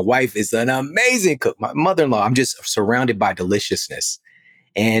cook. My wife is an amazing cook. My mother-in-law, I'm just surrounded by deliciousness.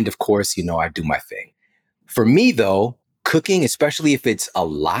 And of course, I do my thing. For me, though, cooking, especially if it's a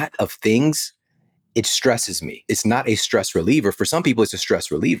lot of things, it stresses me. It's not a stress reliever. For some people, it's a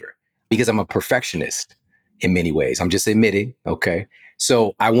stress reliever because I'm a perfectionist in many ways. I'm just admitting, okay?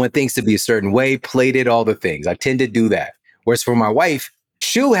 So I want things to be a certain way, plated, all the things. I tend to do that. Whereas for my wife,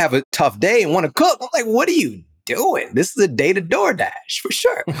 she'll have a tough day and want to cook. I'm like, what are you doing? This is a day to DoorDash for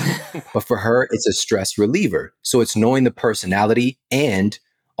sure. But for her, it's a stress reliever. So it's knowing the personality and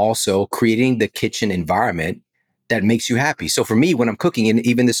also creating the kitchen environment that makes you happy. So for me, when I'm cooking, and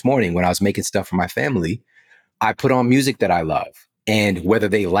even this morning when I was making stuff for my family, I put on music that I love. And whether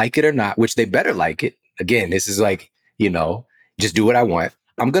they like it or not, which they better like it. Again, this is like, just do what I want.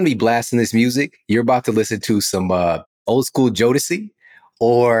 I'm going to be blasting this music. You're about to listen to some old school Jodeci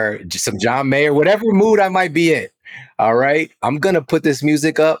or just some John Mayer, whatever mood I might be in. All right. I'm going to put this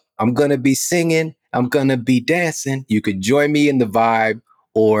music up. I'm going to be singing. I'm going to be dancing. You could join me in the vibe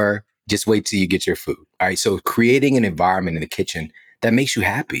or just wait till you get your food. All right. So creating an environment in the kitchen that makes you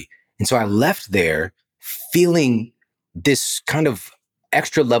happy. And so I left there feeling this kind of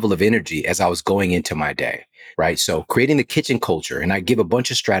extra level of energy as I was going into my day. Right. So creating the kitchen culture, and I give a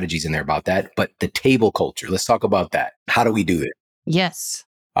bunch of strategies in there about that, but the table culture, let's talk about that. How do we do it? Yes.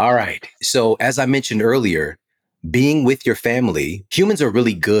 All right. So as I mentioned earlier, being with your family, humans are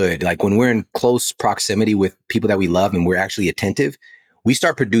really good. Like when we're in close proximity with people that we love and we're actually attentive, we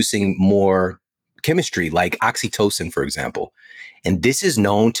start producing more chemistry, like oxytocin, for example. And this is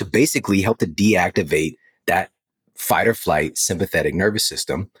known to basically help to deactivate that fight or flight sympathetic nervous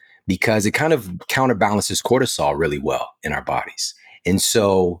system because it kind of counterbalances cortisol really well in our bodies. And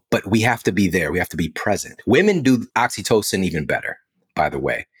so, but we have to be there. We have to be present. Women do oxytocin even better, by the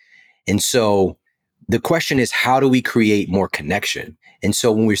way. And so the question is, how do we create more connection? And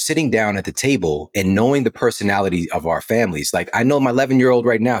so when we're sitting down at the table and knowing the personality of our families, like I know my 11-year-old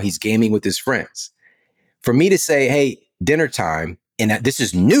right now, he's gaming with his friends. For me to say, hey, dinner time, and this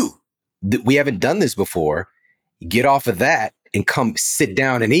is new, we haven't done this before, get off of that and come sit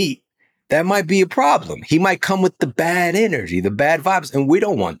down and eat, that might be a problem. He might come with the bad energy, the bad vibes, and we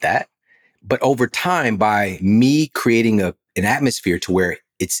don't want that. But over time, by me creating an atmosphere to where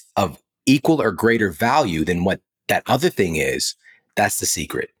it's of equal or greater value than what that other thing is, that's the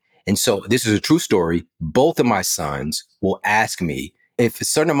secret. And so this is a true story. Both of my sons will ask me if a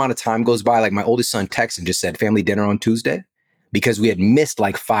certain amount of time goes by, like my oldest son texted and just said family dinner on Tuesday, because we had missed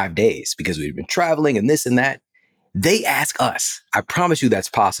like 5 days because we'd been traveling and this and that. They ask us. I promise you that's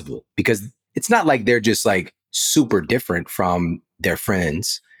possible because it's not like they're just like super different from their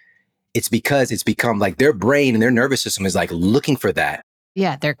friends. It's because it's become like their brain and their nervous system is like looking for that.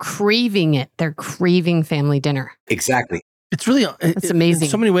 Yeah, they're craving it. They're craving family dinner. Exactly. It's really, It's amazing. In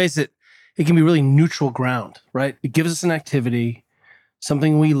so many ways that it can be really neutral ground, right? It gives us an activity,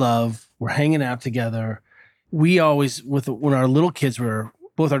 something we love. We're hanging out together. We always, when our little kids were,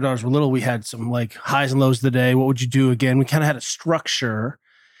 both our daughters were little, we had some like highs and lows of the day. What would you do again? We kind of had a structure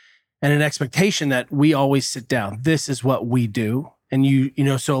and an expectation that we always sit down. This is what we do. And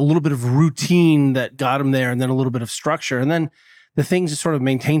so a little bit of routine that got them there, and then a little bit of structure. And then the thing just sort of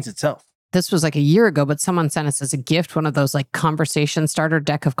maintains itself. This was like a year ago, but someone sent us as a gift one of those like conversation starter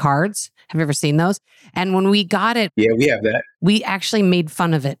deck of cards. Have you ever seen those? And when we got it, Yeah, we have that. we actually made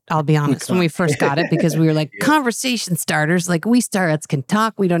fun of it. I'll be honest, when we first got it, because we were like, conversation starters, like we startups can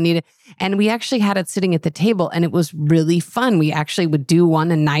talk, we don't need it. And we actually had it sitting at the table, and it was really fun. We actually would do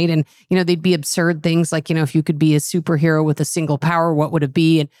one a night, and they'd be absurd things like, if you could be a superhero with a single power, what would it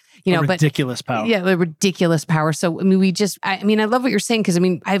be? And ridiculous power. Yeah, a ridiculous power. So, I mean, I love what you're saying, because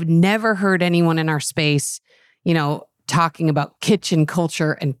I've never heard anyone in our space, talking about kitchen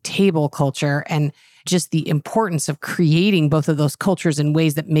culture and table culture and just the importance of creating both of those cultures in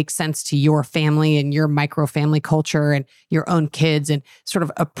ways that make sense to your family and your micro family culture and your own kids, and sort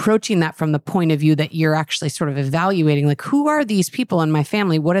of approaching that from the point of view that you're actually sort of evaluating, like, who are these people in my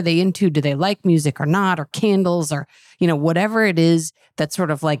family? What are they into? Do they like music or not, or candles, or, whatever it is that sort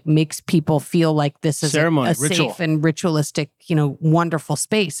of like makes people feel like this is ceremony, a ritual. safe and ritualistic, wonderful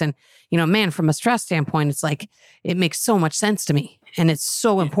space. And, man, from a stress standpoint, it's like, it makes so much sense to me. And it's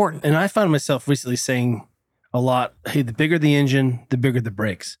so important. And I found myself recently saying a lot, hey, the bigger the engine, the bigger the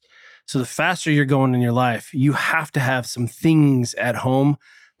brakes. So the faster you're going in your life, you have to have some things at home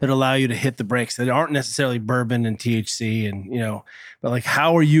that allow you to hit the brakes that aren't necessarily bourbon and THC and, but like,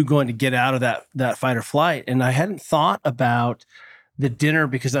 how are you going to get out of that fight or flight? And I hadn't thought about the dinner,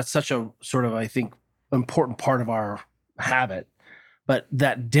 because that's such a sort of, I think, important part of our habit. But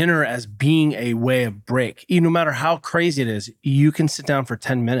that dinner as being a way of break, no matter how crazy it is, you can sit down for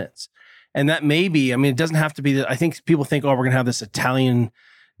 10 minutes. And that may be, it doesn't have to be I think people think, we're going to have this Italian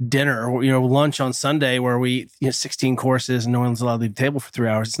dinner or, lunch on Sunday where we eat 16 courses and no one's allowed to leave the table for 3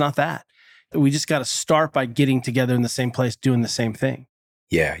 hours. It's not that. We just got to start by getting together in the same place, doing the same thing.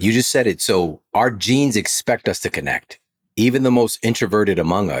 Yeah, you just said it. So our genes expect us to connect. Even the most introverted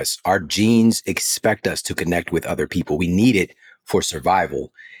among us, our genes expect us to connect with other people. We need it for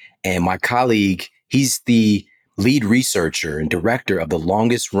survival. And my colleague, he's the lead researcher and director of the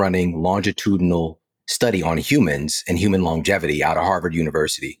longest running longitudinal study on humans and human longevity out of Harvard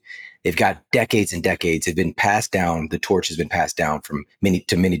University. They've got decades and decades. They've been passed down. The torch has been passed down from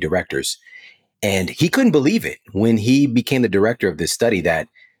many directors. And he couldn't believe it when he became the director of this study that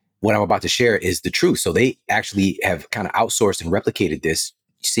what I'm about to share is the truth. So they actually have kind of outsourced and replicated this,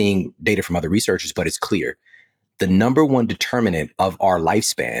 seeing data from other researchers, but it's clear. The number one determinant of our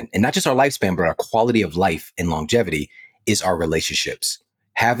lifespan, and not just our lifespan, but our quality of life and longevity, is our relationships.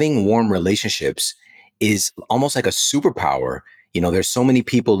 Having warm relationships is almost like a superpower. There's so many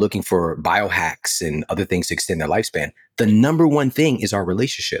people looking for biohacks and other things to extend their lifespan. The number one thing is our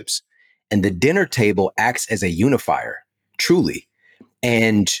relationships. And the dinner table acts as a unifier, truly.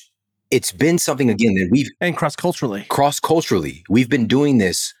 And it's been something, again, that and cross-culturally, we've been doing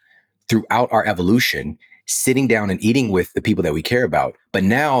this throughout our evolution, sitting down and eating with the people that we care about. But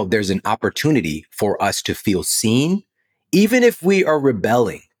now there's an opportunity for us to feel seen, even if we are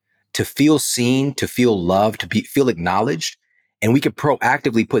rebelling, to feel seen, to feel loved, feel acknowledged. And we could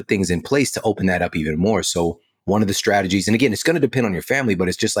proactively put things in place to open that up even more. So one of the strategies, and again, it's going to depend on your family, but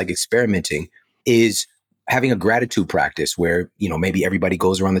it's just like experimenting, is having a gratitude practice where, maybe everybody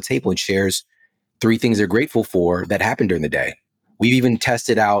goes around the table and shares 3 things they're grateful for that happened during the day. We've even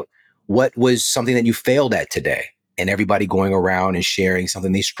tested out what was something that you failed at today, and everybody going around and sharing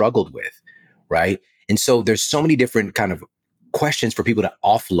something they struggled with, right? And so there's so many different kind of questions for people to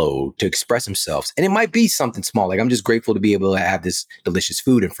offload, to express themselves. And it might be something small, like I'm just grateful to be able to have this delicious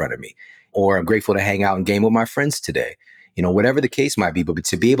food in front of me, or I'm grateful to hang out and game with my friends today, whatever the case might be, but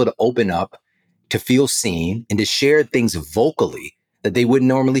to be able to open up, to feel seen, and to share things vocally that they wouldn't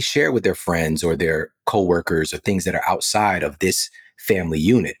normally share with their friends or their coworkers or things that are outside of this family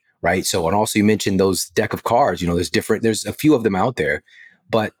unit. Right. So, and also you mentioned those deck of cards, there's a few of them out there,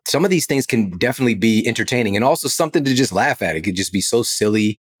 but some of these things can definitely be entertaining and also something to just laugh at. It could just be so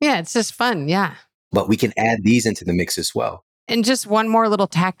silly. Yeah, it's just fun. Yeah. But we can add these into the mix as well. And just one more little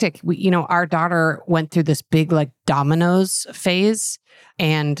tactic. Our daughter went through this big like dominoes phase,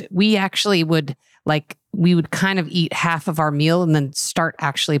 and we actually would kind of eat half of our meal and then start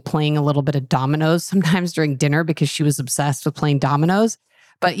actually playing a little bit of dominoes sometimes during dinner, because she was obsessed with playing dominoes.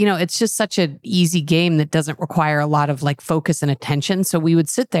 But, it's just such an easy game that doesn't require a lot of like focus and attention. So we would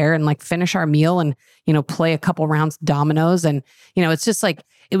sit there and like finish our meal and, play a couple rounds of dominoes. And, it's just like,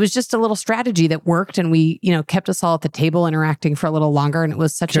 it was just a little strategy that worked. And we, kept us all at the table interacting for a little longer. And it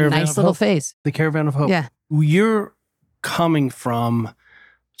was such a nice little phase. The caravan of hope. Yeah. You're coming from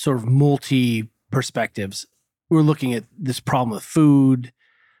sort of multi perspectives. We're looking at this problem of food.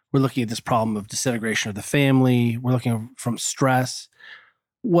 We're looking at this problem of disintegration of the family. We're looking from stress.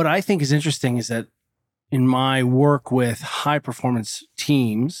 What I think is interesting is that in my work with high performance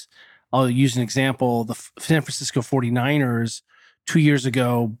teams, I'll use an example. The San Francisco 49ers 2 years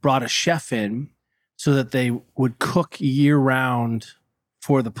ago brought a chef in so that they would cook year round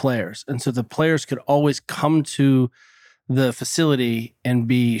for the players. And so the players could always come to the facility and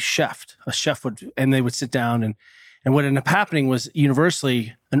be chefed. A chef would, and they would sit down and what ended up happening was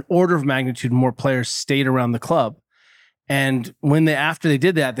universally an order of magnitude more players stayed around the club. And after they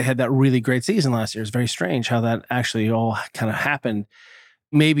did that, they had that really great season last year. It's very strange how that actually all kind of happened.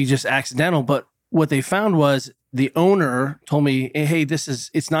 Maybe just accidental, but what they found was the owner told me, hey,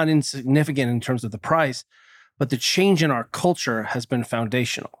 it's not insignificant in terms of the price, but the change in our culture has been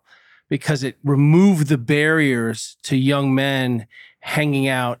foundational because it removed the barriers to young men hanging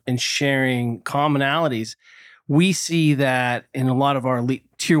out and sharing commonalities. We see that in a lot of our elite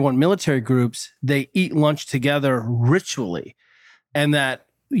tier 1 military groups, they eat lunch together ritually, and that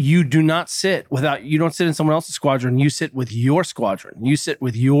you don't sit in someone else's squadron. You sit with your squadron. You sit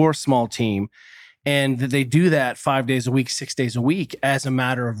with your small team, and that they do that 5 days a week, 6 days a week as a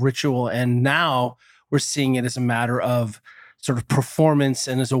matter of ritual. And now we're seeing it as a matter of sort of performance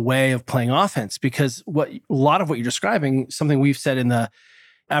and as a way of playing offense, because a lot of what you're describing, something we've said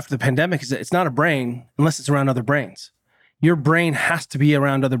after the pandemic, is that it's not a brain unless it's around other brains. Your brain has to be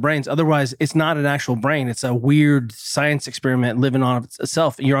around other brains. Otherwise, it's not an actual brain. It's a weird science experiment living on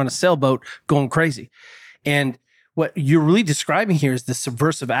itself. You're on a sailboat going crazy. And what you're really describing here is the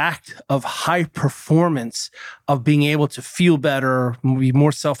subversive act of high performance, of being able to feel better, be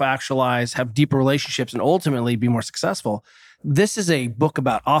more self-actualized, have deeper relationships, and ultimately be more successful. This is a book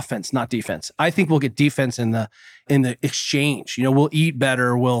about offense, not defense. I think we'll get defense in the exchange. We'll eat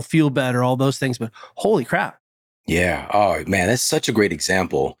better, we'll feel better, all those things, but holy crap. Yeah. Oh, man, that's such a great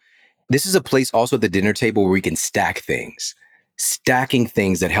example. This is a place also at the dinner table where we can stacking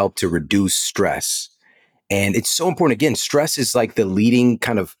things that help to reduce stress. And it's so important. Again, stress is like the leading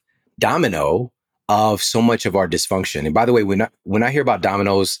kind of domino of so much of our dysfunction. And by the way, when I hear about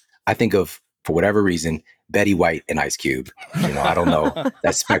dominoes, I think of, for whatever reason, Betty White and Ice Cube. I don't know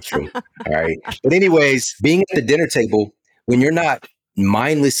that spectrum. All right. But anyways, being at the dinner table, when you're not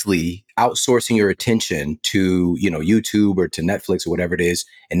mindlessly outsourcing your attention to, YouTube or to Netflix or whatever it is,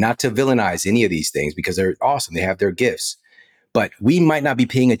 and not to villainize any of these things because they're awesome. They have their gifts, but we might not be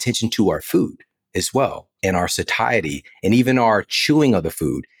paying attention to our food as well, and our satiety, and even our chewing of the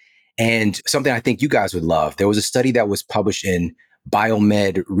food. And something I think you guys would love, there was a study that was published in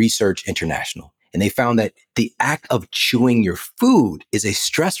Biomed Research International, and they found that the act of chewing your food is a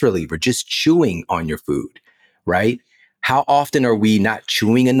stress reliever, just chewing on your food, right? How often are we not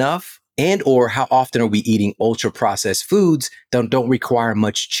chewing enough? And or how often are we eating ultra processed foods that don't require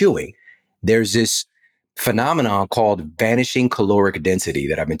much chewing? There's this phenomenon called vanishing caloric density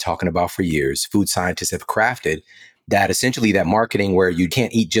that I've been talking about for years. Food scientists have crafted that, essentially that marketing where you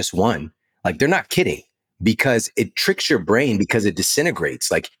can't eat just one. Like, they're not kidding, because it tricks your brain because it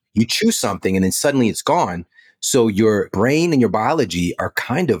disintegrates. Like, you chew something and then suddenly it's gone. So your brain and your biology are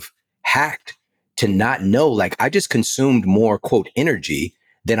kind of hacked to not know, like, I just consumed more, quote, energy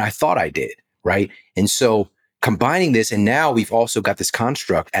than I thought I did, right? And so combining this, and now we've also got this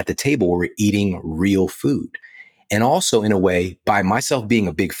construct at the table where we're eating real food. And also, in a way, by myself being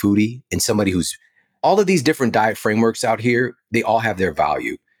a big foodie and somebody who's all of these different diet frameworks out here, they all have their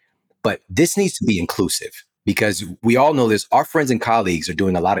value. But this needs to be inclusive, because we all know this. Our friends and colleagues are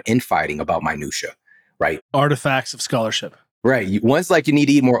doing a lot of infighting about minutia, right? Artifacts of scholarship. Right. One's like, you need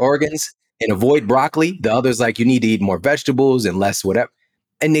to eat more organs and avoid broccoli. The other's like, you need to eat more vegetables and less whatever.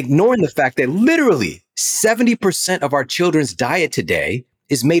 And ignoring the fact that literally 70% of our children's diet today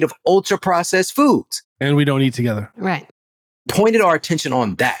is made of ultra processed foods. And we don't eat together. Right. Pointed our attention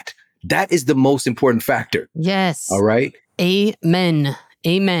on that. That is the most important factor. Yes. All right. Amen.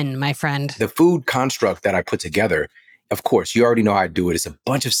 Amen, my friend. The food construct that I put together, of course, you already know how I do it. It's a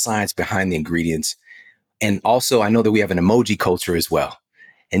bunch of science behind the ingredients. And also, I know that we have an emoji culture as well.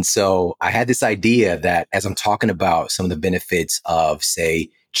 And so I had this idea that as I'm talking about some of the benefits of, say,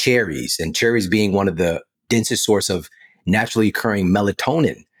 cherries, and cherries being one of the densest source of naturally occurring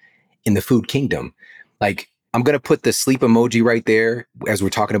melatonin in the food kingdom, like, I'm going to put the sleep emoji right there as we're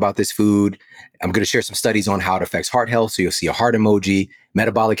talking about this food. I'm going to share some studies on how it affects heart health. So you'll see a heart emoji,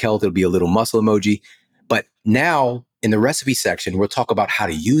 metabolic health, it'll be a little muscle emoji. But now in the recipe section, we'll talk about how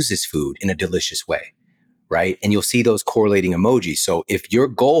to use this food in a delicious way, right? And you'll see those correlating emojis. So if your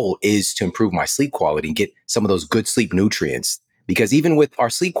goal is to improve my sleep quality and get some of those good sleep nutrients, because even with our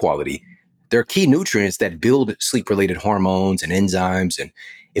sleep quality, there are key nutrients that build sleep related hormones and enzymes. And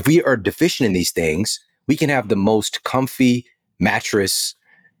if we are deficient in these things, we can have the most comfy mattress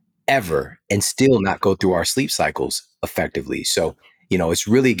ever and still not go through our sleep cycles effectively. So, it's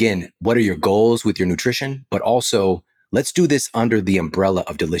really, again, what are your goals with your nutrition? But also, let's do this under the umbrella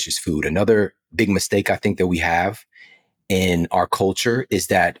of delicious food. Another big mistake I think that we have in our culture is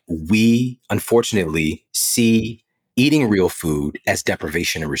that we unfortunately see eating real food as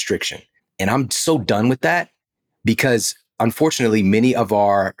deprivation and restriction. And I'm so done with that because unfortunately, many of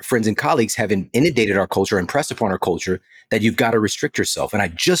our friends and colleagues have inundated our culture, impressed upon our culture that you've got to restrict yourself. And I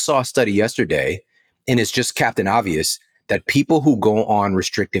just saw a study yesterday, and it's just Captain Obvious, that people who go on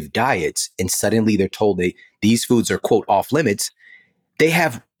restrictive diets and suddenly they're told these foods are, quote, off limits, they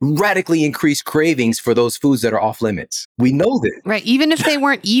have radically increased cravings for those foods that are off limits. We know this. Right. Even if they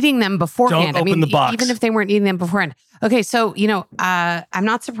weren't eating them beforehand. Don't open the box. Even if they weren't eating them beforehand. Okay. So, I'm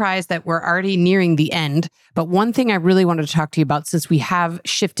not surprised that we're already nearing the end. But one thing I really wanted to talk to you about, since we have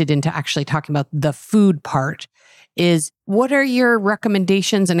shifted into actually talking about the food part, is what are your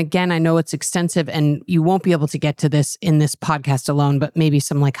recommendations? And again, I know it's extensive and you won't be able to get to this in this podcast alone, but maybe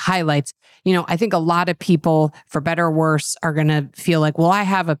some like highlights. I think a lot of people, for better or worse, are going to feel like, well, I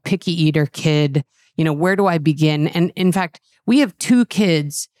have a picky eater kid. Where do I begin? And in fact, we have 2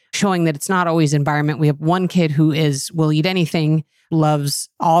 kids showing that it's not always environment. We have one kid who will eat anything, loves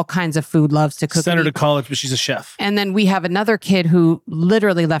all kinds of food, loves to cook. Sent her to college, but she's a chef. And then we have another kid who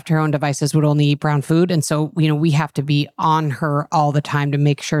literally left her own devices, would only eat brown food. And so, we have to be on her all the time to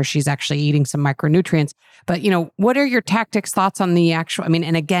make sure she's actually eating some micronutrients. But, what are your tactics, thoughts on the actual,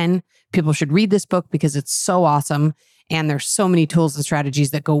 and again, people should read this book because it's so awesome. And there's so many tools and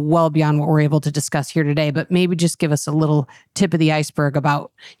strategies that go well beyond what we're able to discuss here today. But maybe just give us a little tip of the iceberg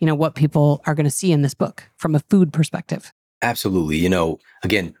about, what people are going to see in this book from a food perspective. Absolutely.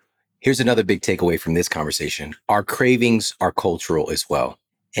 Again, here's another big takeaway from this conversation. Our cravings are cultural as well.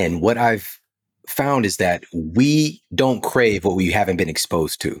 And what I've found is that we don't crave what we haven't been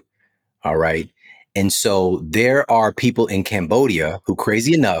exposed to. All right. And so there are people in Cambodia who,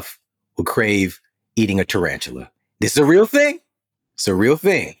 crazy enough, who crave eating a tarantula. This is a real thing. It's a real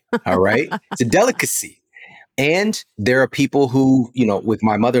thing. All right. It's a delicacy. And there are people who, with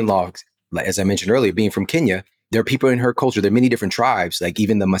my mother-in-law, as I mentioned earlier, being from Kenya, there are people in her culture. There are many different tribes, like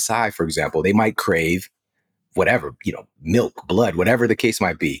even the Maasai, for example. They might crave whatever, milk, blood, whatever the case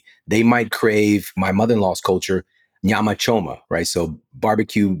might be. They might crave, my mother-in-law's culture, nyama choma, right? So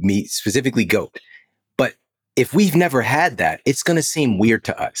barbecue meat, specifically goat. But if we've never had that, it's going to seem weird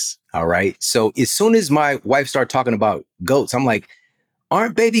to us. All right. So as soon as my wife started talking about goats, I'm like,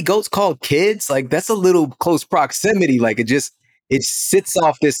 aren't baby goats called kids? Like, that's a little close proximity. Like it sits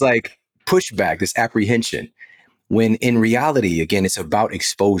off this like pushback, this apprehension. When in reality, again, it's about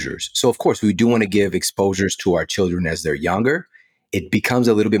exposures. So of course, we do want to give exposures to our children as they're younger. It becomes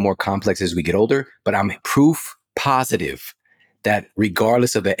a little bit more complex as we get older, but I'm proof positive that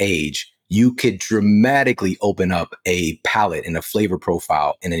regardless of the age, you could dramatically open up a palate and a flavor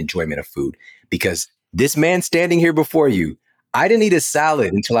profile and an enjoyment of food. Because this man standing here before you, I didn't eat a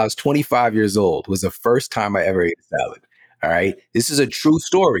salad until I was 25 years old. It was the first time I ever ate a salad. All right. This is a true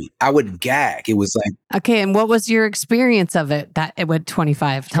story. I would gag. It was like, okay. And what was your experience of it that it went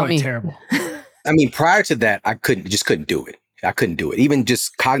 25? Tell me. Terrible. Prior to that, I couldn't do it. I couldn't do it. Even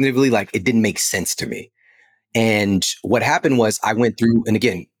just cognitively, like it didn't make sense to me. And what happened was I went through, and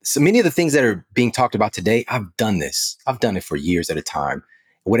again, so many of the things that are being talked about today, I've done this. I've done it for years at a time.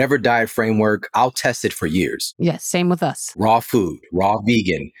 Whatever diet framework, I'll test it for years. Yes. Same with us. Raw food, raw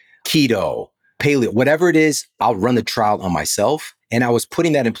vegan, keto, paleo, whatever it is, I'll run the trial on myself. And I was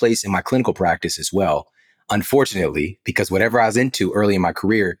putting that in place in my clinical practice as well. Unfortunately, because whatever I was into early in my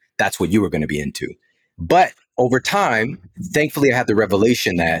career, that's what you were going to be into. But over time, thankfully, I had the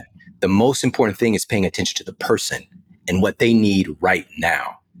revelation that the most important thing is paying attention to the person and what they need right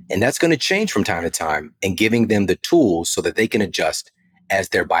now. And that's going to change from time to time and giving them the tools so that they can adjust as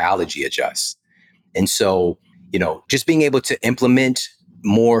their biology adjusts. And so, just being able to implement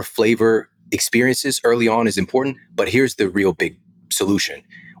more flavor experiences early on is important. But here's the real big solution,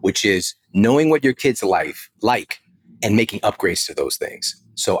 which is knowing what your kids like and making upgrades to those things.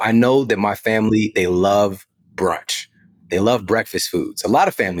 So I know that my family, they love brunch. They love breakfast foods. A lot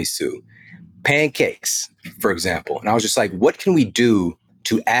of families do. pancakes, for example. And I was just like, what can we do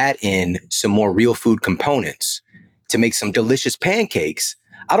to add in some more real food components to make some delicious pancakes?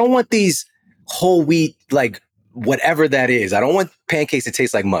 I don't want these whole wheat, like whatever that is. I don't want pancakes that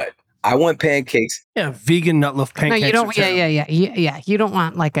taste like mud. I want pancakes. Yeah, vegan nut loaf No, pancakes. you don't. Yeah. You don't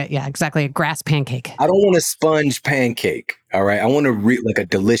want like exactly a grass pancake. I don't want a sponge pancake. All right. I want like a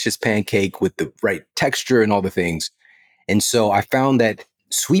delicious pancake with the right texture and all the things. And so I found that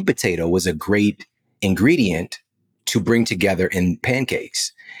sweet potato was a great ingredient to bring together in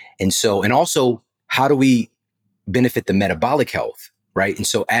pancakes. And so, and also, how do we benefit the metabolic health, right? And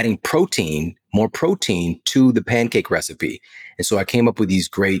so adding protein, more protein to the pancake recipe. And so I came up with these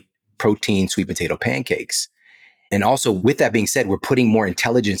great protein sweet potato pancakes. And also, with that being said, we're putting more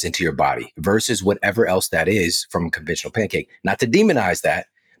intelligence into your body versus whatever else that is from a conventional pancake. Not to demonize that,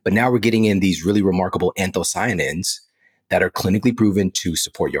 but now we're getting in these really remarkable anthocyanins that are clinically proven to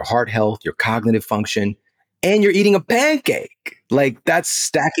support your heart health, your cognitive function, and you're eating a pancake. Like, that's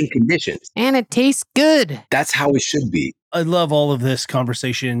stacking conditions. And it tastes good. That's how it should be. I love all of this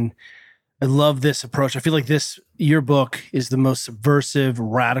conversation. I love this approach. I feel like your book is the most subversive,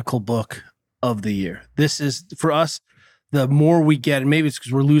 radical book of the year. This is, for us, the more we get, and maybe it's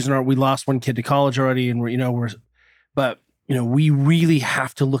because we lost one kid to college already, and we really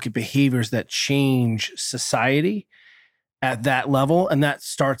have to look at behaviors that change society at that level. And that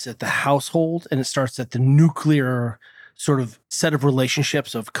starts at the household, and it starts at the nuclear sort of set of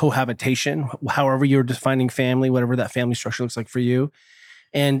relationships of cohabitation, however you're defining family, whatever that family structure looks like for you.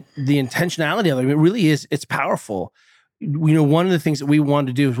 And the intentionality of it, it really is, it's powerful. One of the things that we wanted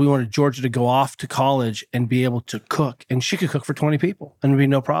to do is we wanted Georgia to go off to college and be able to cook. And she could cook for 20 people and it'd be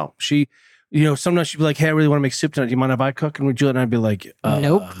no problem. She, sometimes she'd be like, hey, I really want to make soup tonight. Do you mind if I cook? And Juliet and I'd be like,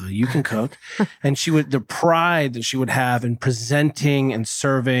 nope, you can cook. And the pride that she would have in presenting and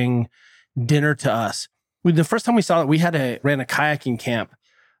serving dinner to us. The first time we saw it, we ran a kayaking camp,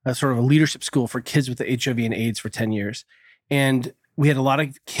 sort of a leadership school for kids with the HIV and AIDS for 10 years. And we had a lot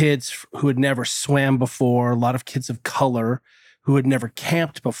of kids who had never swam before, a lot of kids of color who had never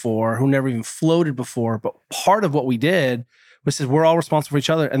camped before, who never even floated before. But part of what we did was said, we're all responsible for each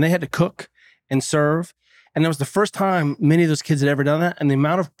other. And they had to cook and serve. And that was the first time many of those kids had ever done that. And the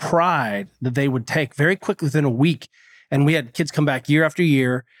amount of pride that they would take very quickly within a week. And we had kids come back year after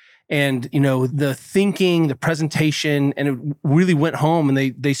year. And, the thinking, the presentation, and it really went home, and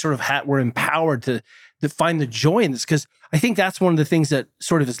they sort of were empowered to find the joy in this. Because I think that's one of the things that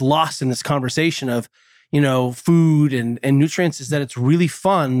sort of is lost in this conversation of, food and nutrients, is that it's really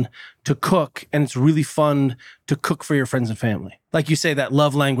fun to cook, and it's really fun to cook for your friends and family. Like you say, that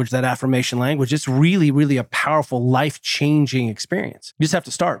love language, that affirmation language, it's really, really a powerful, life-changing experience. You just have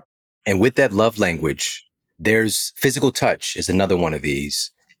to start. And with that love language, there's physical touch is another one of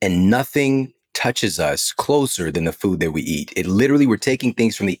these. And nothing touches us closer than the food that we eat. It literally, we're taking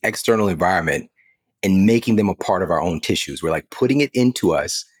things from the external environment and making them a part of our own tissues. We're like putting it into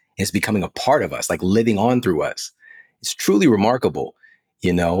us, and it's becoming a part of us, like living on through us. It's truly remarkable,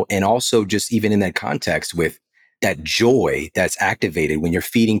 and also just even in that context with that joy that's activated when you're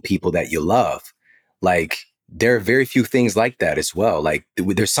feeding people that you love. Like, there are very few things like that as well. Like,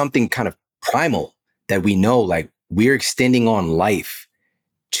 there's something kind of primal that we know, like, we're extending on life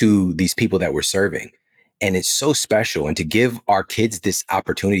to these people that we're serving. And it's so special. And to give our kids this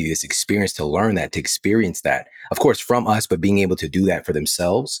opportunity, this experience to learn that, to experience that, of course, from us, but being able to do that for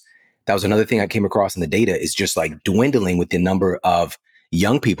themselves. That was another thing I came across in the data, is just like dwindling with the number of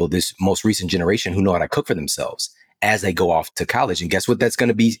young people, this most recent generation, who know how to cook for themselves as they go off to college. And guess what that's going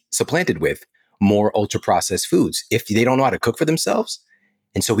to be supplanted with? More ultra processed foods if they don't know how to cook for themselves.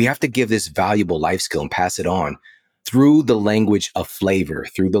 And so we have to give this valuable life skill and pass it on through the language of flavor,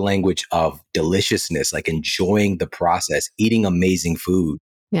 through the language of deliciousness, like enjoying the process, eating amazing food.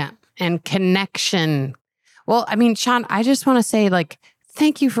 Yeah. And connection. Well, I mean, Shawn, I just want to say,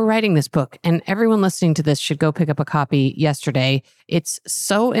 thank you for writing this book. And everyone listening to this should go pick up a copy yesterday. It's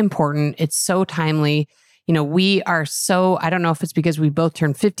so important. It's so timely. We are so, I don't know if it's because we both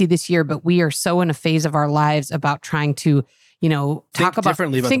turned 50 this year, but we are so in a phase of our lives about trying to think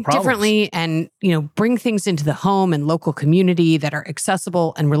differently and, bring things into the home and local community that are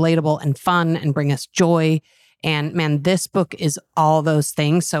accessible and relatable and fun and bring us joy. And man, this book is all those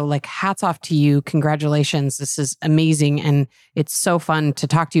things. So hats off to you. Congratulations. This is amazing. And it's so fun to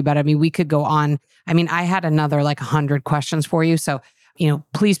talk to you about it. I mean, we could go on. I mean, I had another 100 questions for you. So,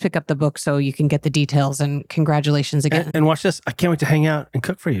 please pick up the book so you can get the details, and congratulations again. And watch this. I can't wait to hang out and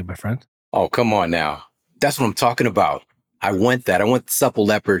cook for you, my friend. Oh, come on now. That's what I'm talking about. I want that. I want supple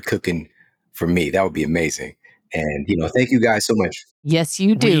leopard cooking for me. That would be amazing. And, thank you guys so much. Yes,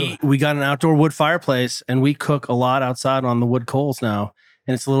 you do. We got an outdoor wood fireplace, and we cook a lot outside on the wood coals now.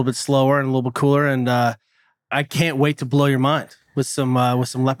 And it's a little bit slower and a little bit cooler. And I can't wait to blow your mind with some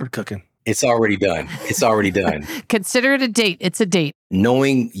leopard cooking. It's already done. It's already done. Consider it a date. It's a date.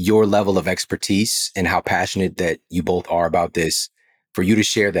 Knowing your level of expertise and how passionate that you both are about this, for you to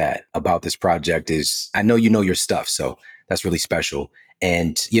share that about this project I know you know your stuff. So that's really special.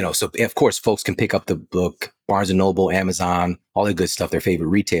 And, so of course, folks can pick up the book, Barnes & Noble, Amazon, all the good stuff, their favorite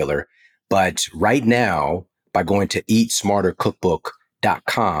retailer. But right now, by going to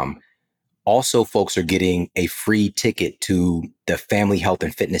eatsmartercookbook.com, also, folks are getting a free ticket to the Family Health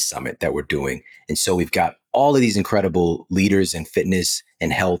and Fitness Summit that we're doing. And so we've got all of these incredible leaders in fitness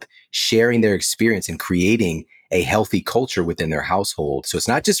and health sharing their experience and creating a healthy culture within their household. So it's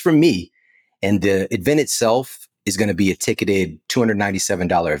not just for me. And the event itself is going to be a ticketed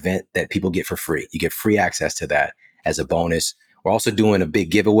 $297 event that people get for free. You get free access to that as a bonus. We're also doing a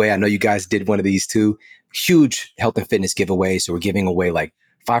big giveaway. I know you guys did one of these too. Huge health and fitness giveaway. So we're giving away like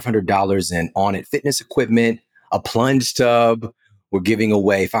 $500 in On-It fitness equipment, a plunge tub. We're giving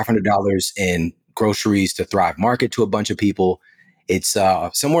away $500 in groceries to Thrive Market to a bunch of people. It's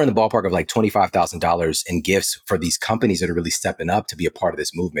somewhere in the ballpark of like $25,000 in gifts for these companies that are really stepping up to be a part of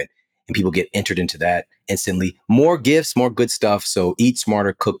this movement. And people get entered into that instantly. More gifts, more good stuff. So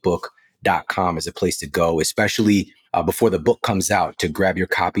eatsmartercookbook.com is a place to go, especially before the book comes out, to grab your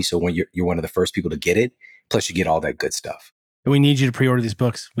copy. So when you're one of the first people to get it, plus you get all that good stuff. And we need you to pre-order these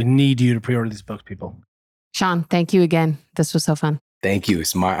books. We need you to pre-order these books, people. Shawn, thank you again. This was so fun. Thank you.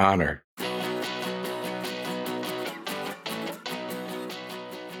 It's my honor.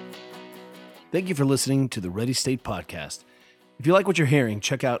 Thank you for listening to the Ready State Podcast. If you like what you're hearing,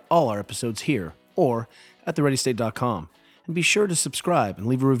 check out all our episodes here or at thereadystate.com. And be sure to subscribe and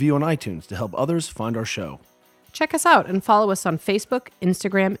leave a review on iTunes to help others find our show. Check us out and follow us on Facebook,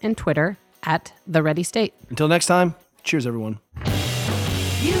 Instagram, and Twitter at The Ready State. Until next time, cheers, everyone.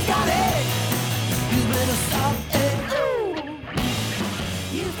 You